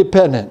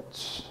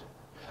 independence.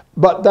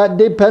 But that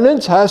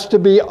dependence has to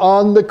be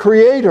on the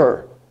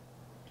Creator.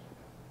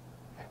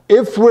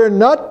 If we're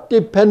not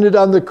dependent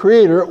on the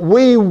Creator,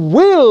 we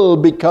will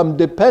become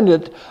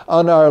dependent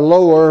on our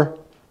lower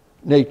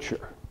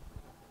nature.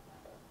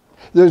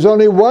 There's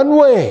only one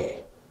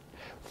way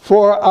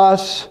for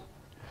us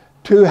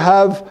to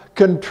have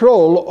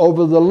control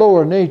over the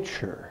lower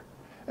nature,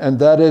 and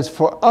that is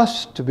for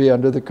us to be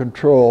under the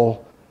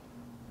control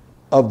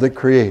of the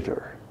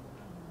Creator.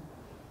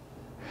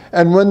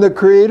 And when the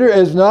Creator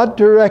is not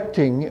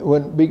directing,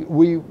 when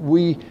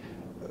we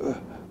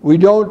we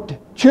don't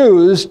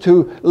choose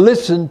to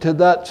listen to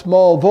that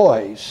small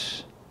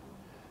voice,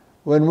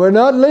 when we're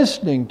not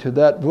listening to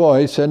that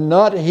voice and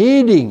not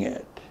heeding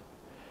it,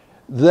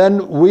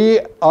 then we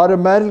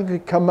automatically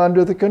come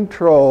under the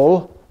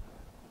control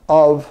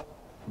of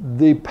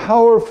the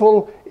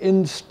powerful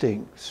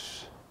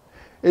instincts.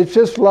 It's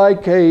just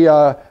like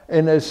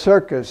in a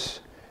circus.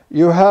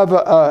 You have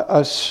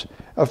a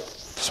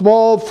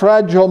small,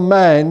 fragile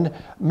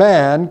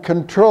man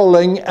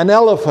controlling an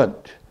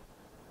elephant.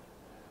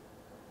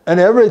 And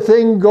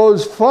everything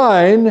goes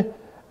fine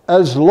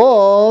as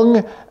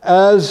long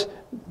as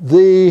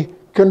the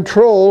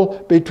control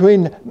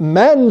between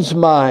man's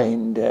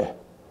mind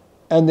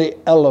and the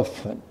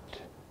elephant.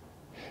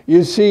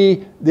 You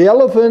see, the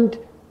elephant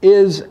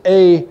is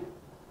an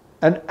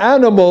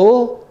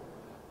animal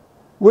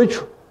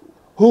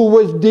who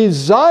was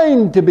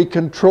designed to be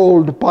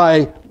controlled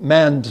by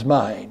man's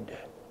mind.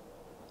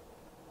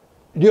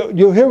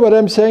 You hear what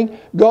I'm saying?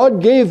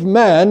 God gave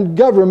man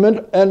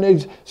government and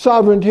his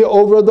sovereignty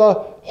over the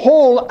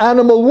whole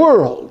animal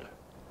world.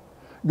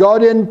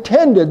 God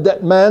intended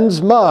that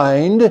man's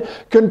mind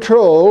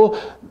control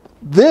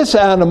this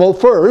animal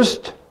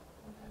first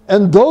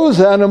and those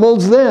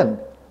animals then.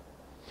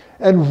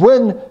 And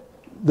when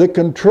the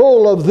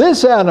control of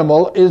this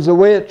animal is the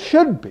way it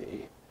should be,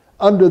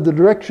 under the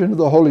direction of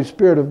the Holy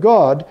Spirit of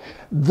God,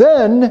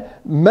 then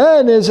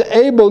man is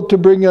able to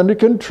bring under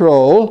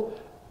control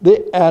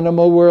the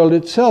animal world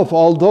itself.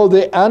 Although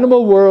the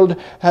animal world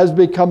has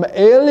become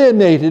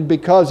alienated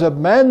because of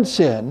man's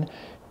sin,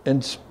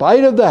 in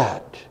spite of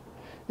that,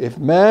 if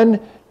man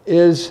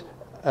has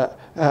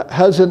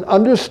an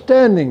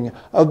understanding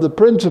of the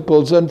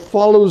principles and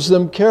follows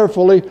them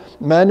carefully,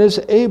 man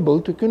is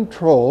able to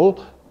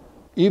control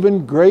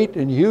even great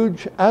and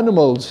huge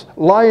animals,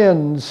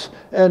 lions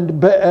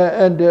and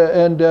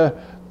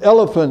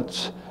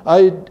elephants.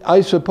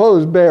 I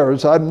suppose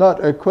bears. I'm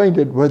not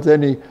acquainted with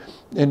any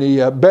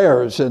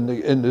bears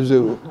in the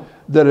zoo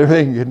that are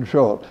being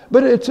controlled.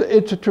 But it's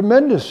a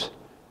tremendous.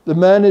 The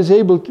man is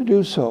able to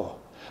do so.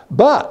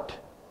 But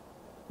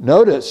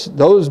notice,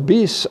 those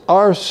beasts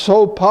are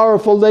so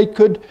powerful they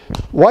could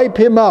wipe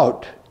him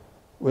out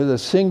with a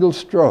single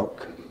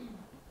stroke.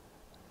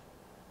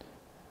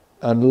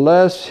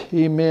 Unless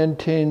he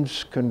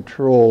maintains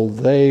control,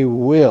 they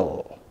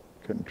will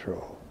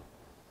control.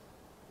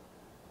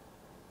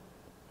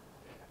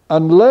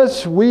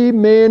 Unless we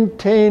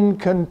maintain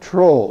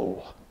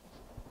control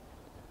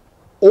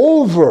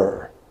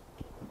over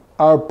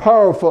our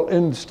powerful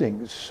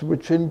instincts,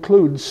 which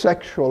include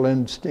sexual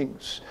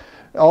instincts,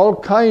 all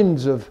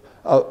kinds of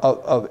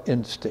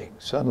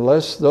instincts,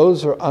 unless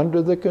those are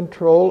under the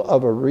control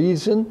of a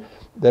reason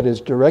that is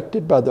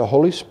directed by the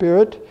Holy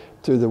Spirit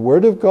through the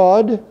Word of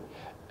God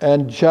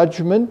and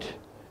judgment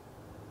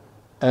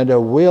and a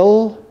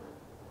will,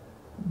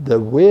 the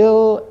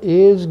will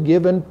is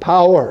given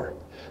power.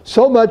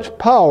 So much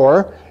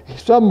power,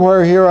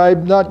 somewhere here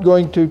I'm not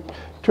going to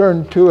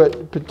turn to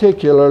it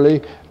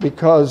particularly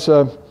because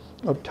of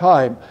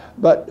time,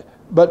 but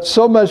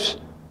so much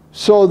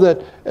so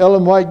that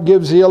Ellen White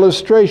gives the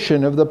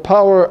illustration of the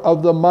power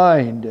of the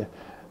mind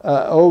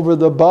over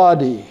the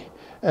body.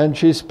 And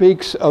she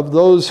speaks of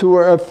those who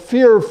are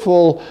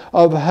fearful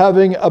of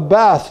having a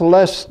bath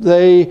lest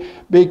they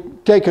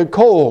take a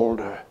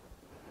cold.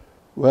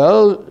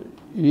 Well,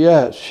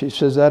 yes, she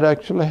says that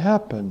actually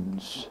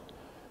happens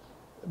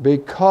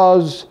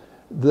because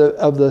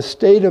of the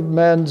state of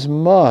man's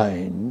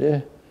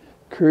mind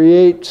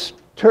creates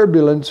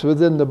turbulence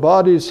within the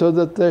body so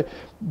that the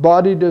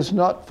body does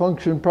not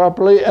function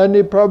properly, and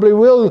he probably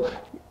will,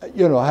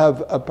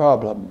 have a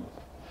problem.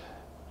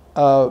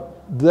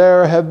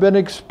 There have been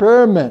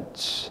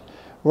experiments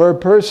where a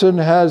person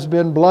has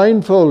been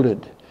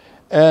blindfolded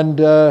and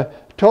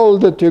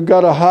told that you've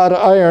got a hot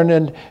iron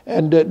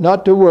and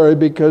not to worry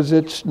because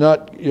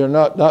you're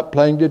not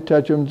planning to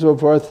touch them and so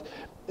forth.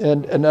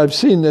 And I've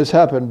seen this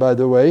happen, by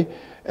the way.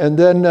 And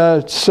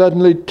then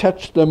suddenly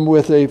touch them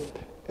with a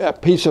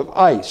piece of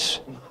ice.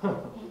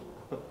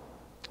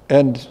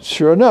 And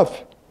sure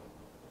enough,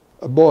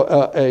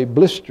 a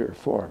blister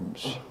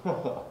forms.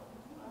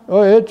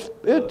 Oh,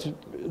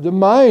 the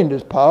mind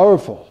is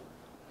powerful,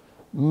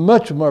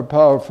 much more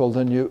powerful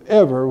than you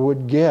ever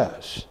would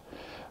guess.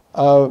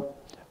 I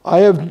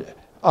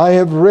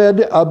have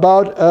read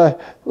about a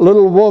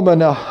little woman,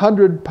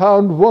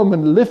 100-pound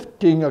woman,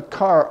 lifting a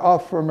car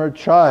off from her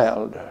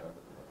child.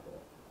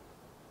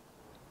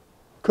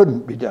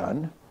 Couldn't be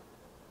done.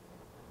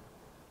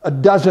 A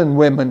dozen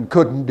women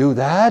couldn't do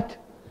that.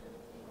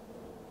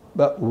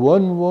 But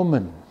one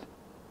woman,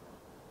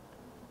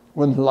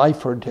 when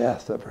life or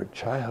death of her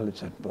child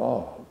is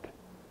involved,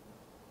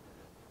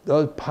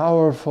 those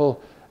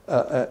powerful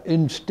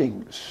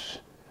instincts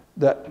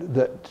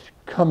that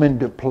come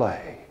into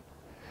play.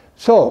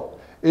 So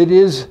it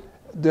is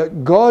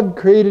that God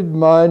created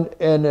man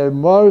in a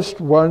most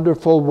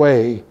wonderful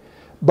way,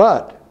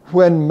 but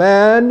when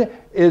man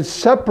is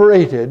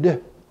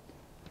separated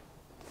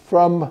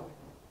from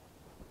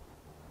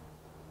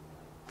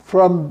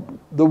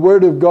the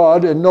Word of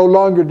God and no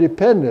longer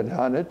dependent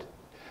on it,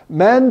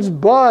 man's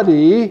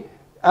body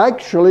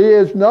actually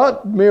is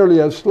not merely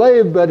a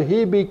slave, but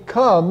he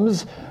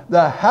becomes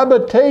the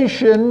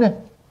habitation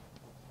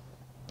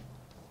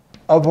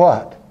of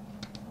what?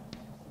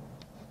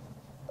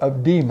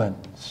 Of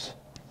demons.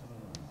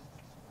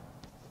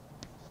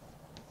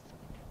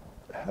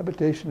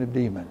 Habitation of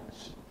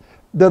demons.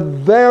 The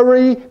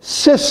very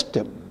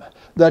system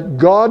that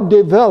God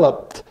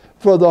developed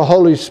for the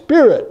Holy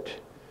Spirit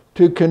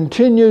to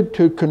continue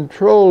to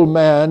control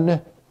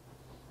man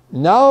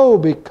now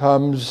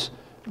becomes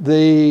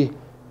the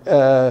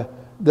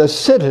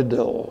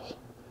citadel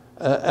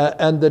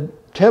and the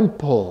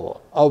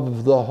temple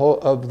of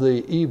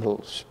the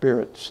evil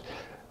spirits.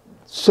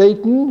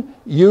 Satan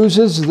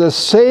uses the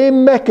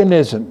same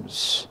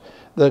mechanisms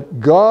that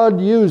God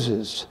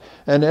uses.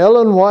 And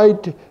Ellen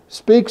White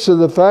speaks of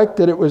the fact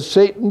that it was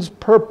Satan's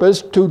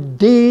purpose to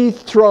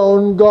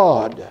dethrone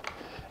God.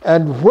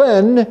 And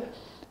when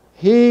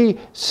he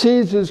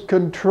seizes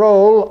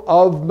control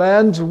of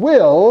man's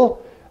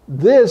will,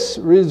 this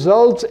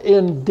results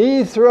in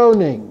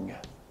dethroning.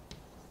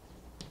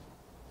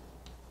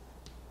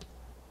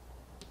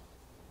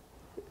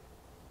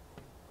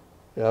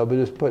 Yeah, but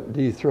just put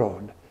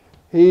dethroned.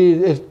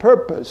 His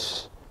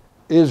purpose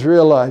is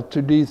realized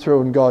to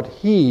dethrone God.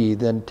 He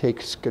then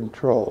takes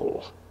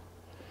control.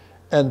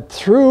 And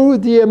through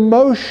the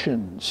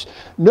emotions,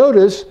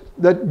 notice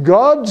that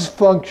God's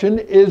function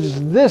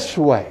is this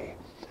way.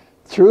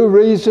 Through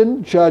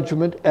reason,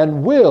 judgment,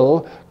 and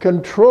will,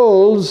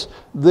 controls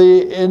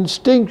the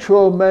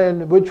instinctual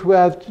man, which we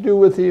have to do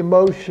with the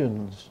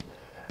emotions,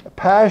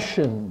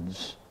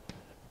 passions,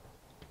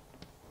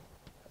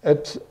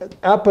 it's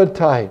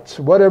appetites,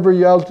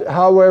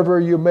 however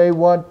you may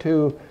want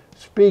to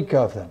speak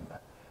of them,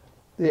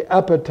 the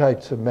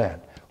appetites of man.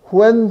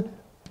 When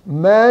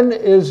man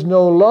is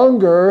no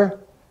longer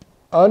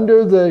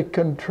under the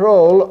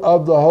control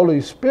of the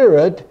Holy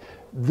Spirit,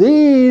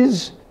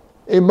 these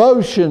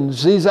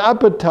emotions, these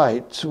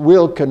appetites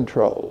will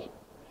control.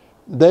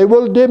 They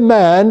will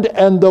demand,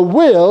 and the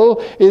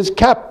will is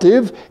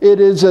captive.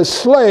 It is a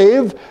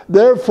slave.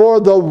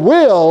 Therefore, the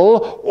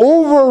will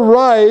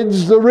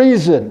overrides the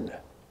reason.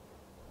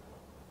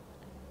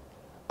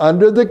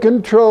 Under the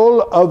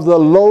control of the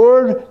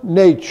lower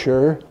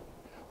nature,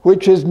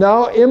 which is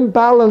now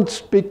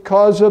imbalanced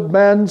because of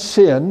man's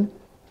sin,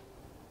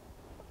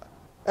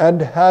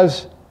 and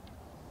has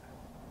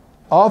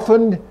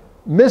often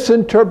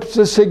misinterprets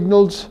the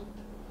signals.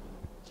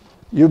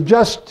 You've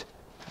just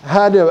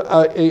had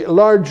a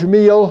large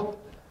meal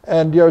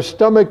and your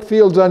stomach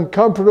feels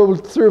uncomfortable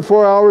 3 or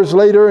 4 hours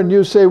later, and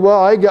you say,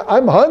 well,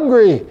 I'm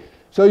hungry.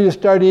 So you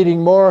start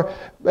eating more.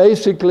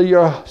 Basically,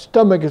 your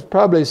stomach is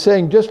probably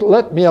saying, just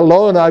let me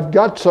alone. I've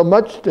got so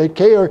much to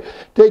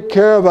take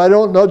care of. I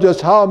don't know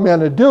just how I'm going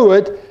to do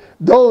it.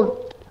 Don't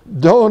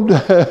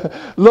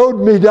load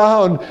me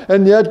down.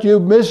 And yet you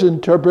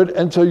misinterpret,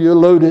 and so you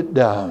load it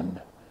down.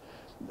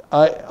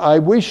 I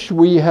wish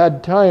we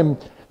had time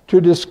to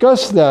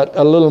discuss that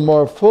a little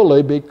more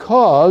fully,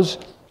 because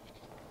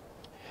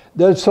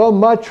there's so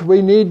much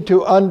we need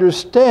to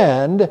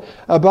understand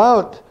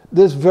about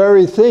this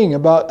very thing,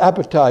 about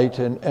appetite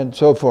and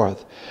so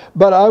forth.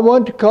 But I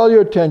want to call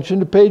your attention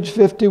to page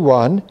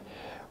 51,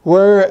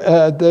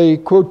 where the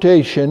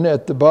quotation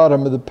at the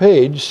bottom of the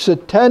page,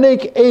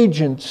 satanic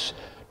agencies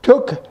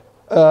took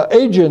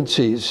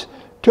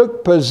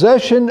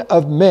possession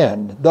of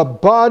men, the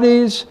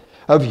bodies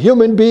of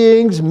human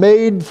beings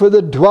made for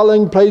the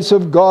dwelling place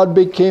of God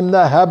became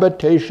the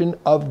habitation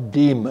of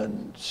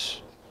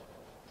demons.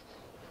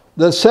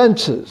 The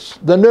senses,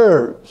 the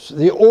nerves,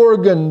 the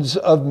organs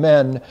of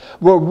men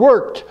were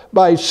worked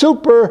by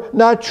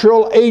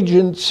supernatural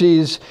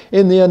agencies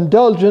in the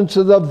indulgence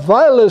of the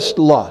vilest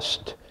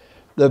lust.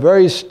 The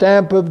very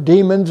stamp of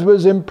demons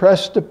was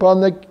impressed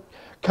upon the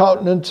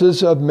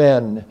countenances of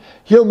men.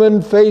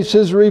 Human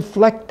faces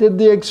reflected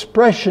the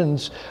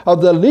expressions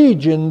of the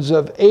legions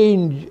of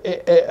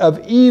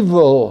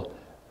evil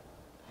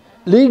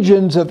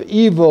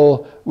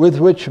with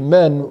which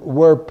men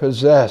were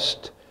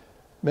possessed.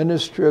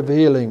 Ministry of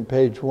Healing,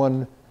 page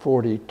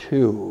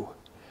 142.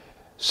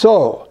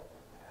 So,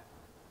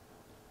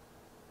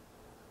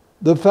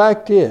 the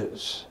fact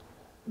is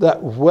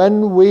that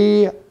when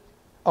we're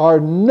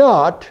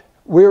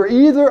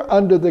either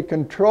under the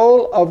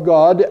control of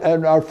God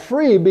and are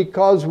free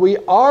because we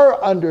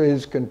are under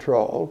His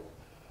control.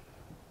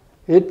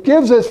 It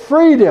gives us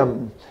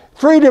freedom.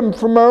 Freedom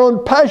from our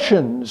own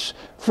passions.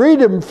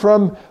 Freedom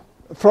from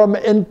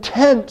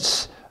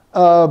intense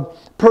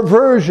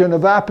perversion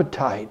of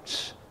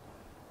appetites.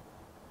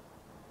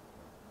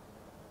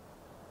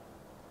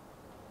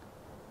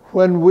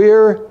 When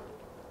we're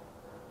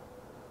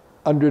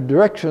under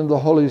direction of the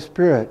Holy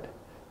Spirit,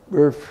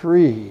 we're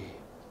free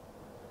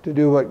to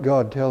do what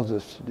God tells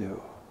us to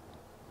do.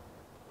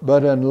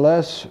 But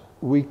unless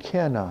we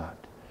cannot.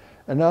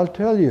 And I'll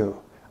tell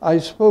you, I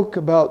spoke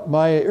about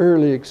my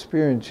early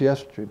experience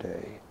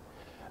yesterday,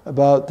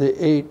 about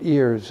the 8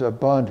 years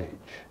of bondage.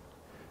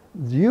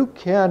 You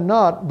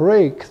cannot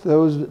break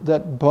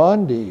that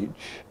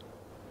bondage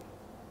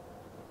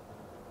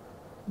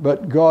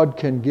but God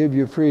can give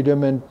you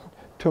freedom. And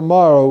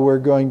tomorrow we're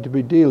going to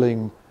be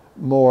dealing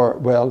more,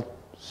 well,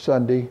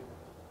 Sunday,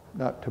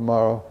 not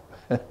tomorrow.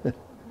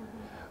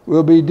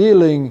 We'll be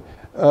dealing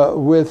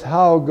with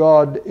how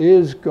God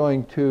is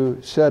going to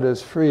set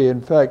us free.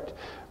 In fact,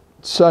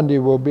 Sunday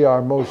will be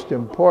our most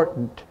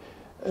important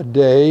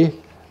day.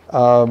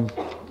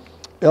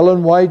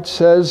 Ellen White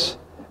says,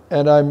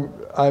 and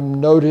I'm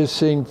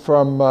noticing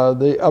from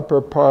the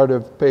upper part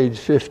of page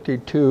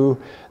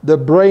 52, the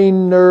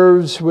brain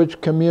nerves which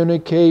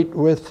communicate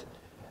with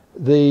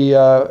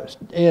the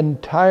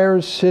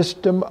entire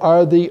system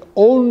are the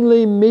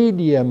only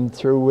medium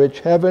through which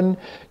heaven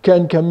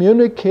can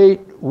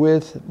communicate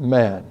with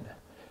man.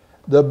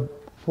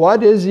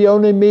 What is the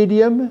only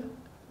medium?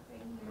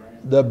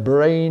 The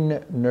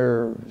brain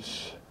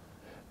nerves.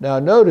 Now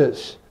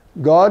notice,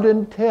 God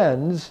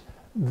intends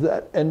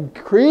that and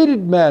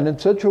created man in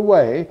such a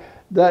way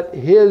that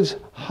his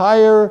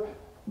higher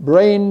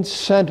brain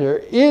center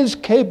is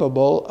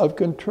capable of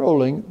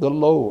controlling the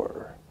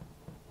lower.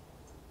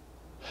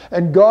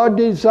 And God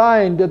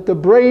designed that the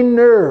brain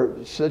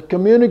nerves that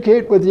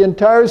communicate with the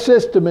entire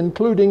system,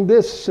 including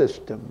this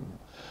system,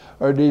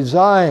 are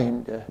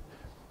designed.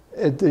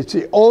 It's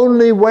the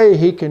only way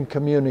he can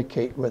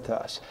communicate with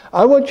us.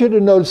 I want you to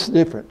notice the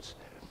difference.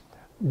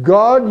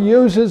 God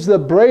uses the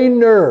brain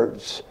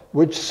nerves,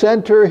 which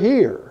center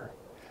here,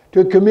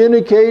 to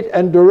communicate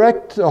and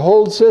direct the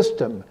whole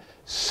system.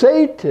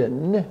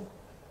 Satan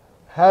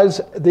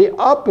has the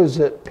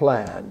opposite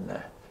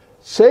plan.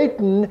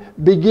 Satan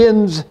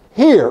begins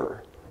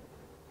here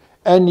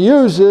and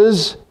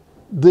uses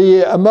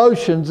the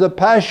emotions, the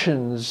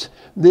passions,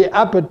 the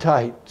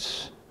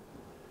appetites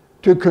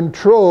to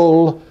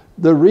control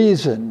the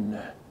reason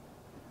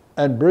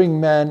and bring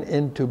man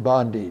into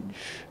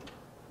bondage.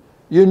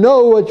 You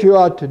know what you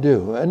ought to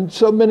do. And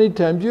so many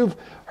times you've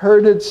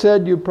heard it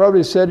said, you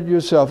probably said it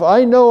yourself,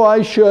 I know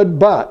I should,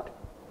 but.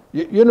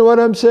 You know what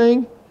I'm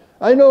saying?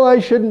 I know I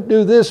shouldn't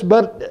do this,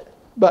 but.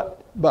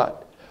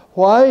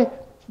 Why?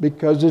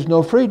 Because there's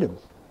no freedom.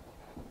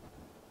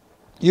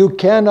 You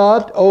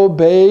cannot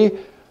obey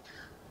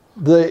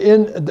the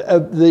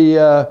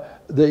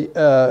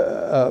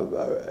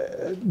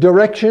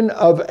direction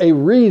of a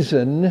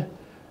reason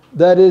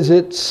that is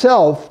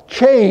itself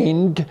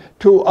chained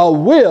to a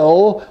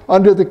will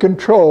under the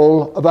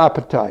control of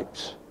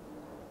appetites.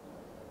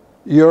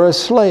 You're a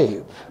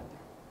slave.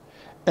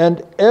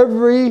 And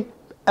every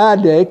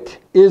addict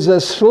is a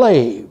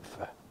slave.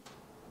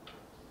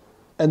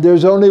 And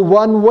there's only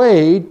one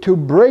way to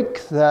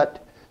break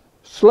that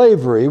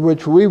slavery,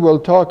 which we will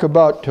talk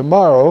about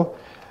tomorrow.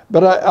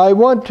 But I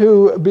want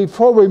to,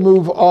 before we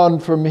move on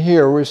from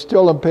here, we're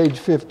still on page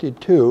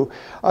 52,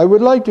 I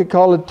would like to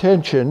call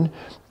attention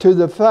to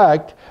the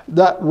fact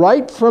that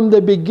right from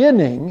the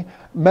beginning,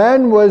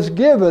 man was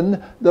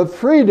given the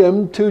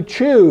freedom to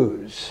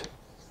choose.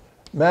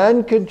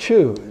 Man could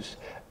choose.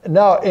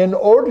 Now, in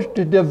order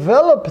to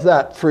develop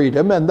that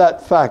freedom and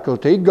that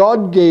faculty,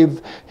 God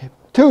gave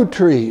 2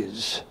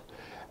 trees.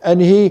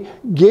 And he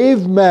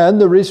gave man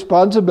the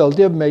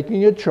responsibility of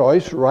making a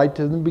choice right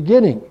in the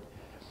beginning.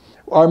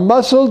 Our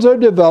muscles are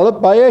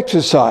developed by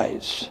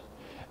exercise.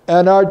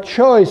 And our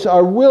choice,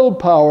 our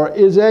willpower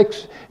is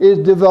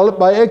developed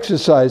by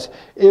exercise.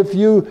 If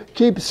you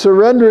keep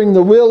surrendering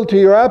the will to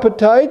your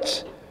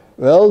appetites,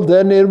 well,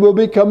 then it will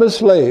become a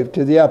slave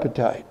to the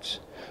appetites.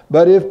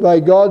 But if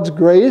by God's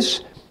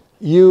grace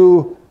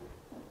you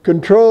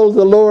control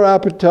the lower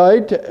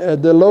appetite,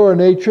 the lower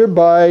nature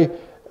by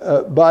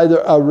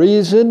a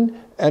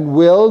reason and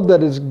will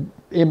that is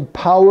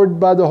empowered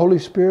by the Holy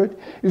Spirit.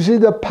 You see,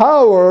 the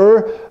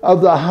power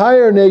of the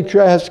higher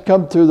nature has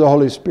come through the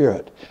Holy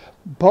Spirit.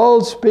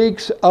 Paul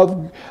speaks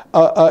of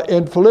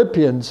in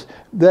Philippians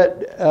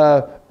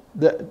that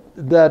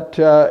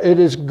it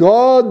is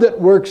God that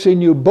works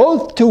in you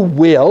both to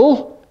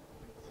will,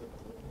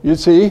 you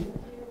see,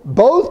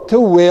 both to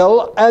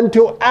will and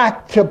to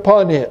act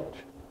upon it,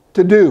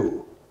 to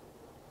do.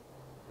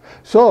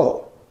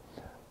 So,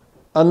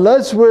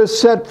 unless we're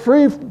set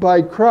free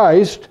by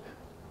Christ,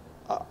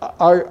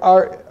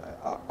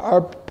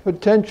 our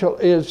potential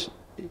is,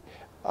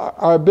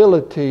 our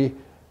ability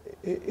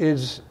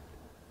is,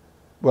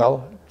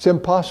 well, it's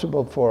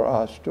impossible for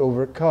us to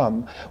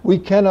overcome. We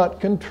cannot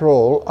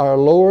control our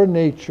lower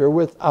nature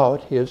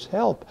without his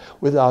help,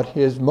 without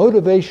his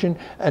motivation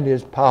and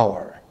his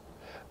power.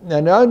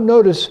 And now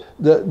notice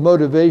the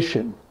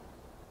motivation.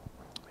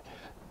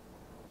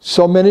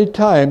 So many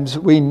times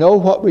we know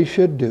what we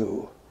should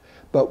do,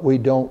 but we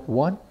don't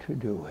want to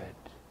do it.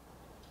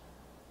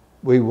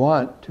 We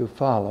want to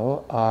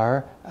follow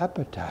our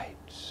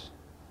appetites.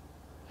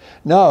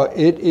 Now,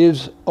 it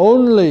is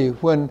only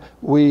when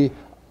we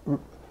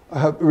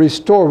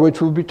restore,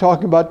 which we'll be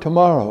talking about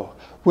tomorrow,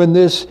 when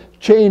this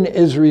chain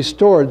is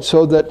restored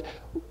so that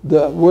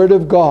the Word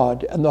of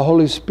God and the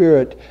Holy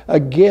Spirit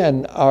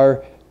again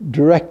are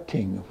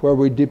directing, where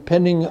we're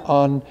depending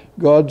on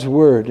God's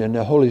Word and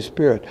the Holy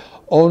Spirit.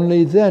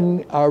 Only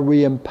then are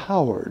we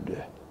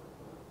empowered.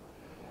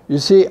 You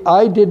see,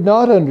 I did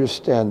not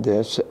understand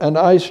this, and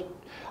I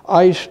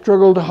I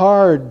struggled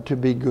hard to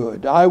be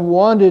good. I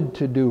wanted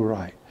to do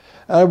right.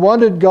 I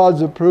wanted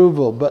God's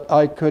approval, but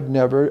I could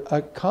never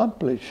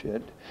accomplish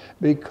it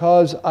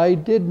because I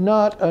did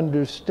not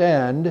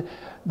understand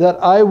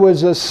that I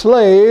was a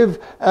slave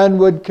and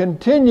would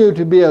continue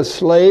to be a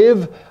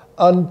slave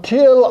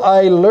until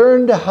I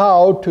learned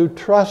how to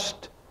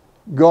trust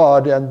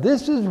God. And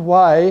this is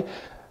why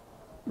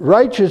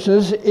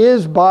righteousness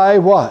is by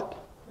what?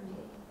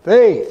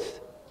 Faith.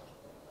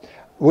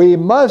 We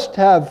must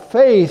have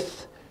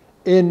faith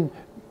in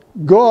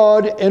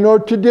God in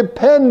order to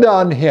depend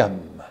on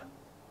Him.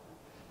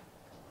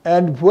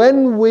 And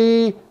when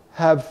we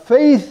have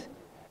faith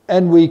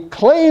and we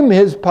claim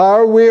His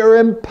power, we are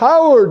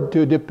empowered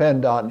to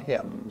depend on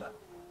Him.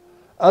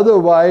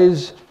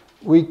 Otherwise,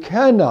 we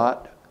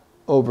cannot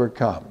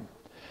overcome.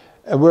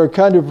 And we're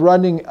kind of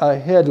running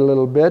ahead a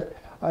little bit.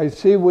 I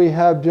see we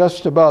have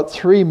just about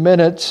 3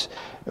 minutes.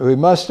 We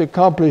must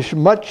accomplish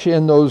much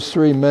in those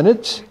 3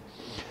 minutes.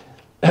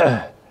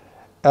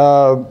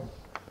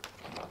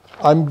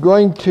 I'm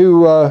going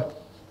to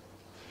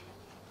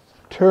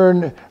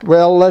turn,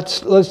 well,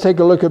 let's take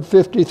a look at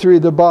 53,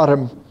 the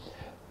bottom.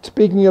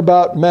 Speaking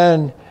about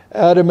man,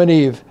 Adam and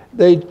Eve,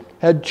 they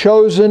had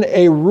chosen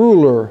a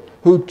ruler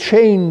who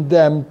chained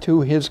them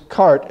to his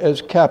cart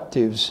as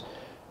captives.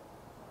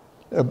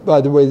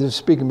 By the way, this is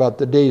speaking about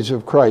the days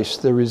of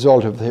Christ, the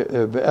result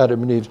of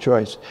Adam and Eve's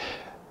choice.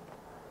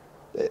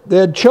 They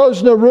had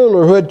chosen a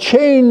ruler who had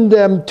chained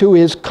them to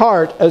his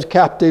cart as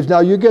captives. Now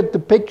you get the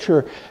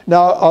picture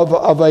now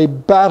of a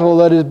battle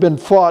that has been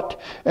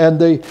fought, and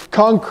the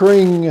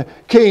conquering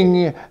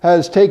king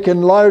has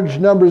taken large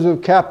numbers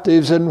of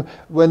captives, and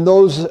when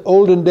those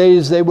olden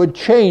days they would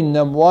chain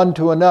them one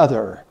to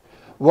another.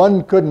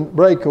 One couldn't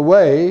break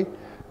away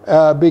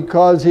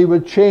because he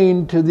was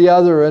chained to the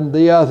other and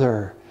the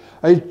other.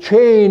 It's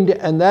chained,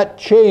 and that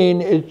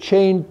chain is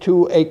chained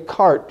to a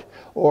cart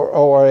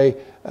or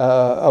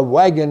a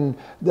wagon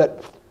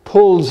that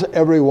pulls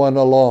everyone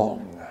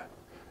along.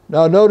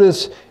 Now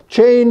notice,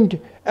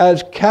 chained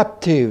as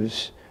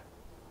captives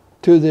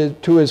to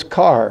his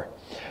car.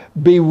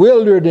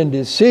 Bewildered and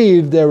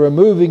deceived, they were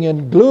moving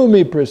in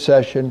gloomy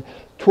procession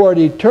toward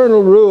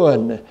eternal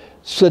ruin.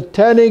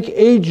 Satanic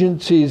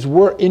agencies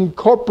were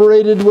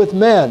incorporated with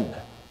men.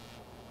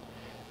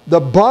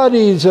 The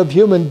bodies of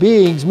human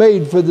beings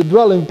made for the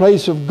dwelling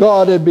place of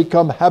God had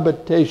become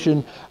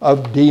habitation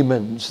of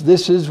demons.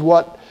 This is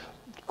what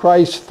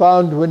Christ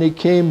found when He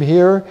came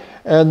here,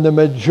 and the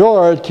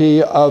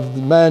majority of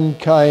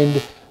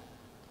mankind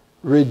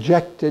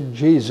rejected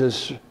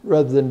Jesus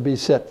rather than be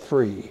set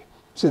free.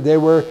 See, they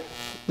were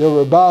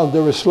bound, they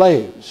were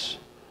slaves.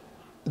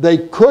 They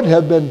could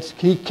have been,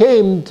 He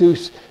came to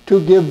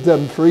give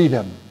them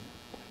freedom,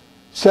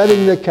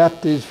 setting the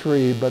captives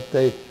free, but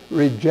they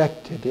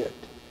rejected it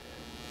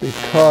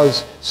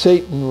because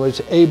Satan was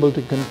able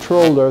to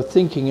control their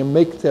thinking and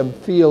make them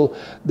feel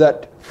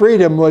that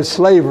freedom was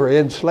slavery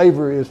and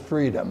slavery is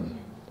freedom.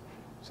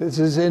 This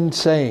is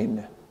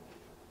insane.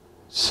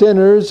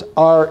 Sinners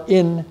are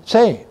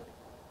insane.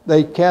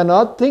 They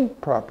cannot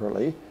think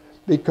properly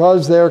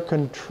because they're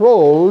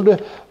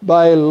controlled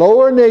by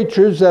lower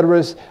natures that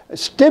are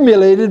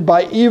stimulated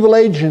by evil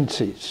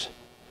agencies.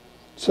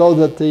 So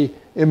that the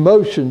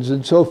emotions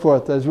and so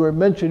forth, as we were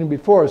mentioning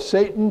before,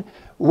 Satan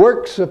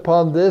works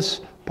upon this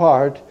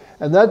part,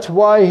 and that's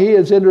why he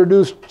has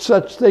introduced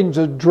such things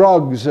as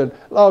drugs and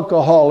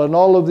alcohol and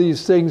all of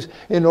these things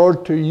in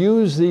order to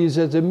use these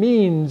as a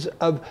means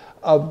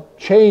of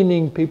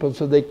chaining people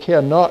so they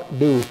cannot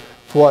do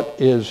what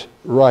is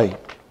right.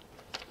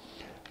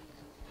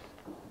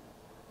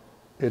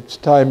 It's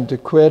time to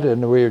quit,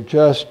 and we're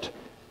just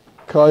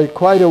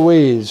quite a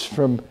ways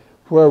from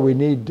where we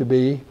need to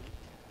be,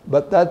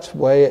 but that's the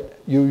way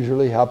it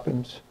usually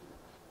happens.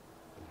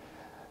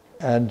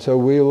 And so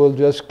we will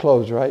just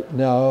close right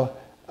now.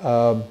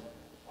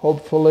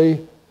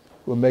 Hopefully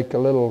we'll make a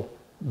little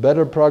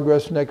better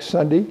progress next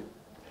Sunday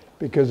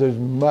because there's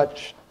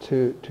much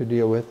to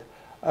deal with.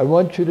 I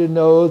want you to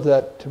know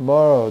that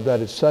tomorrow,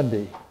 that is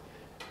Sunday,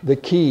 the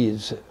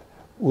keys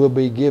will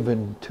be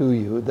given to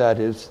you. That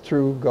is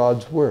through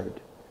God's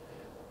Word.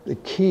 The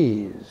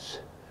keys.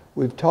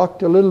 We've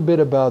talked a little bit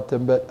about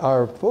them, but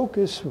our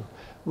focus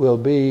will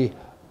be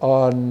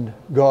on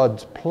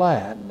God's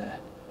plan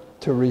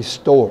to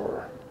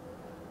restore.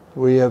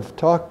 We have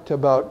talked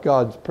about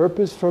God's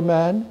purpose for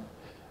man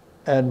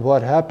and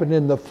what happened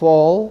in the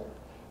fall,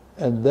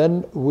 and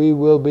then we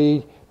will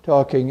be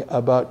talking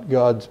about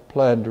God's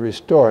plan to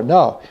restore.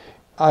 Now,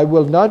 I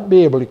will not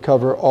be able to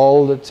cover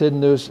all that's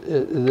in this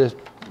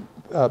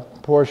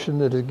portion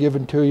that is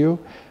given to you,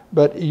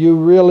 but you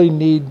really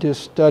need to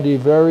study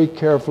very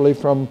carefully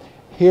from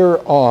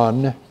here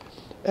on,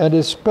 and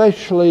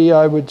especially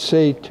I would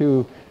say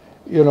to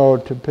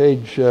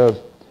page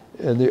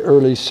in the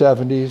early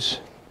 70s,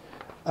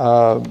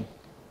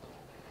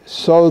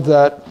 so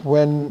that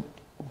when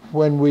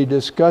we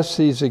discuss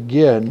these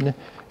again,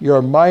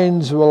 your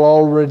minds will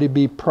already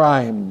be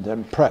primed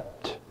and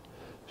prepped.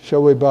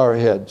 Shall we bow our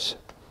heads?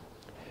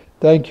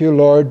 Thank you,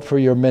 Lord, for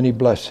your many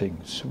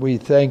blessings. We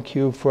thank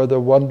you for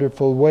the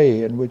wonderful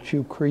way in which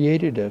you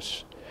created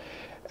us.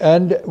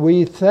 And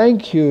we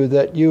thank you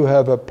that you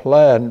have a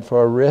plan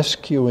for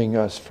rescuing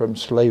us from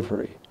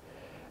slavery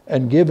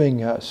and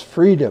giving us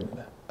freedom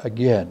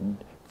again,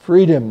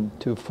 freedom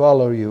to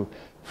follow you,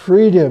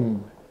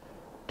 freedom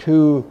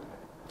to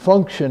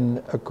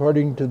function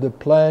according to the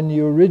plan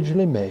you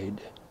originally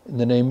made. In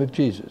the name of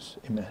Jesus,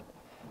 amen.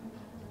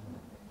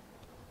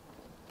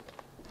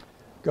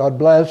 God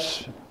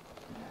bless,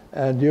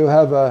 and you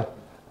have a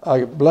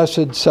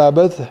blessed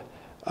Sabbath.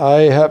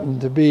 I happen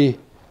to be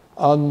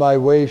on my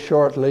way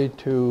shortly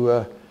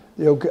to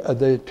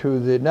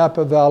the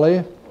Napa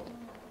Valley,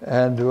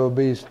 and we'll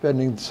be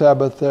spending the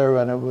Sabbath there,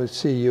 and I will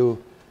see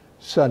you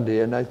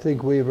Sunday. And I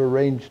think we've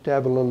arranged to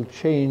have a little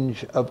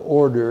change of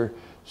order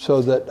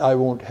so that I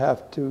won't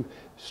have to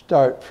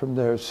start from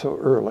there so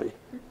early.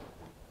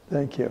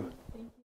 Thank you.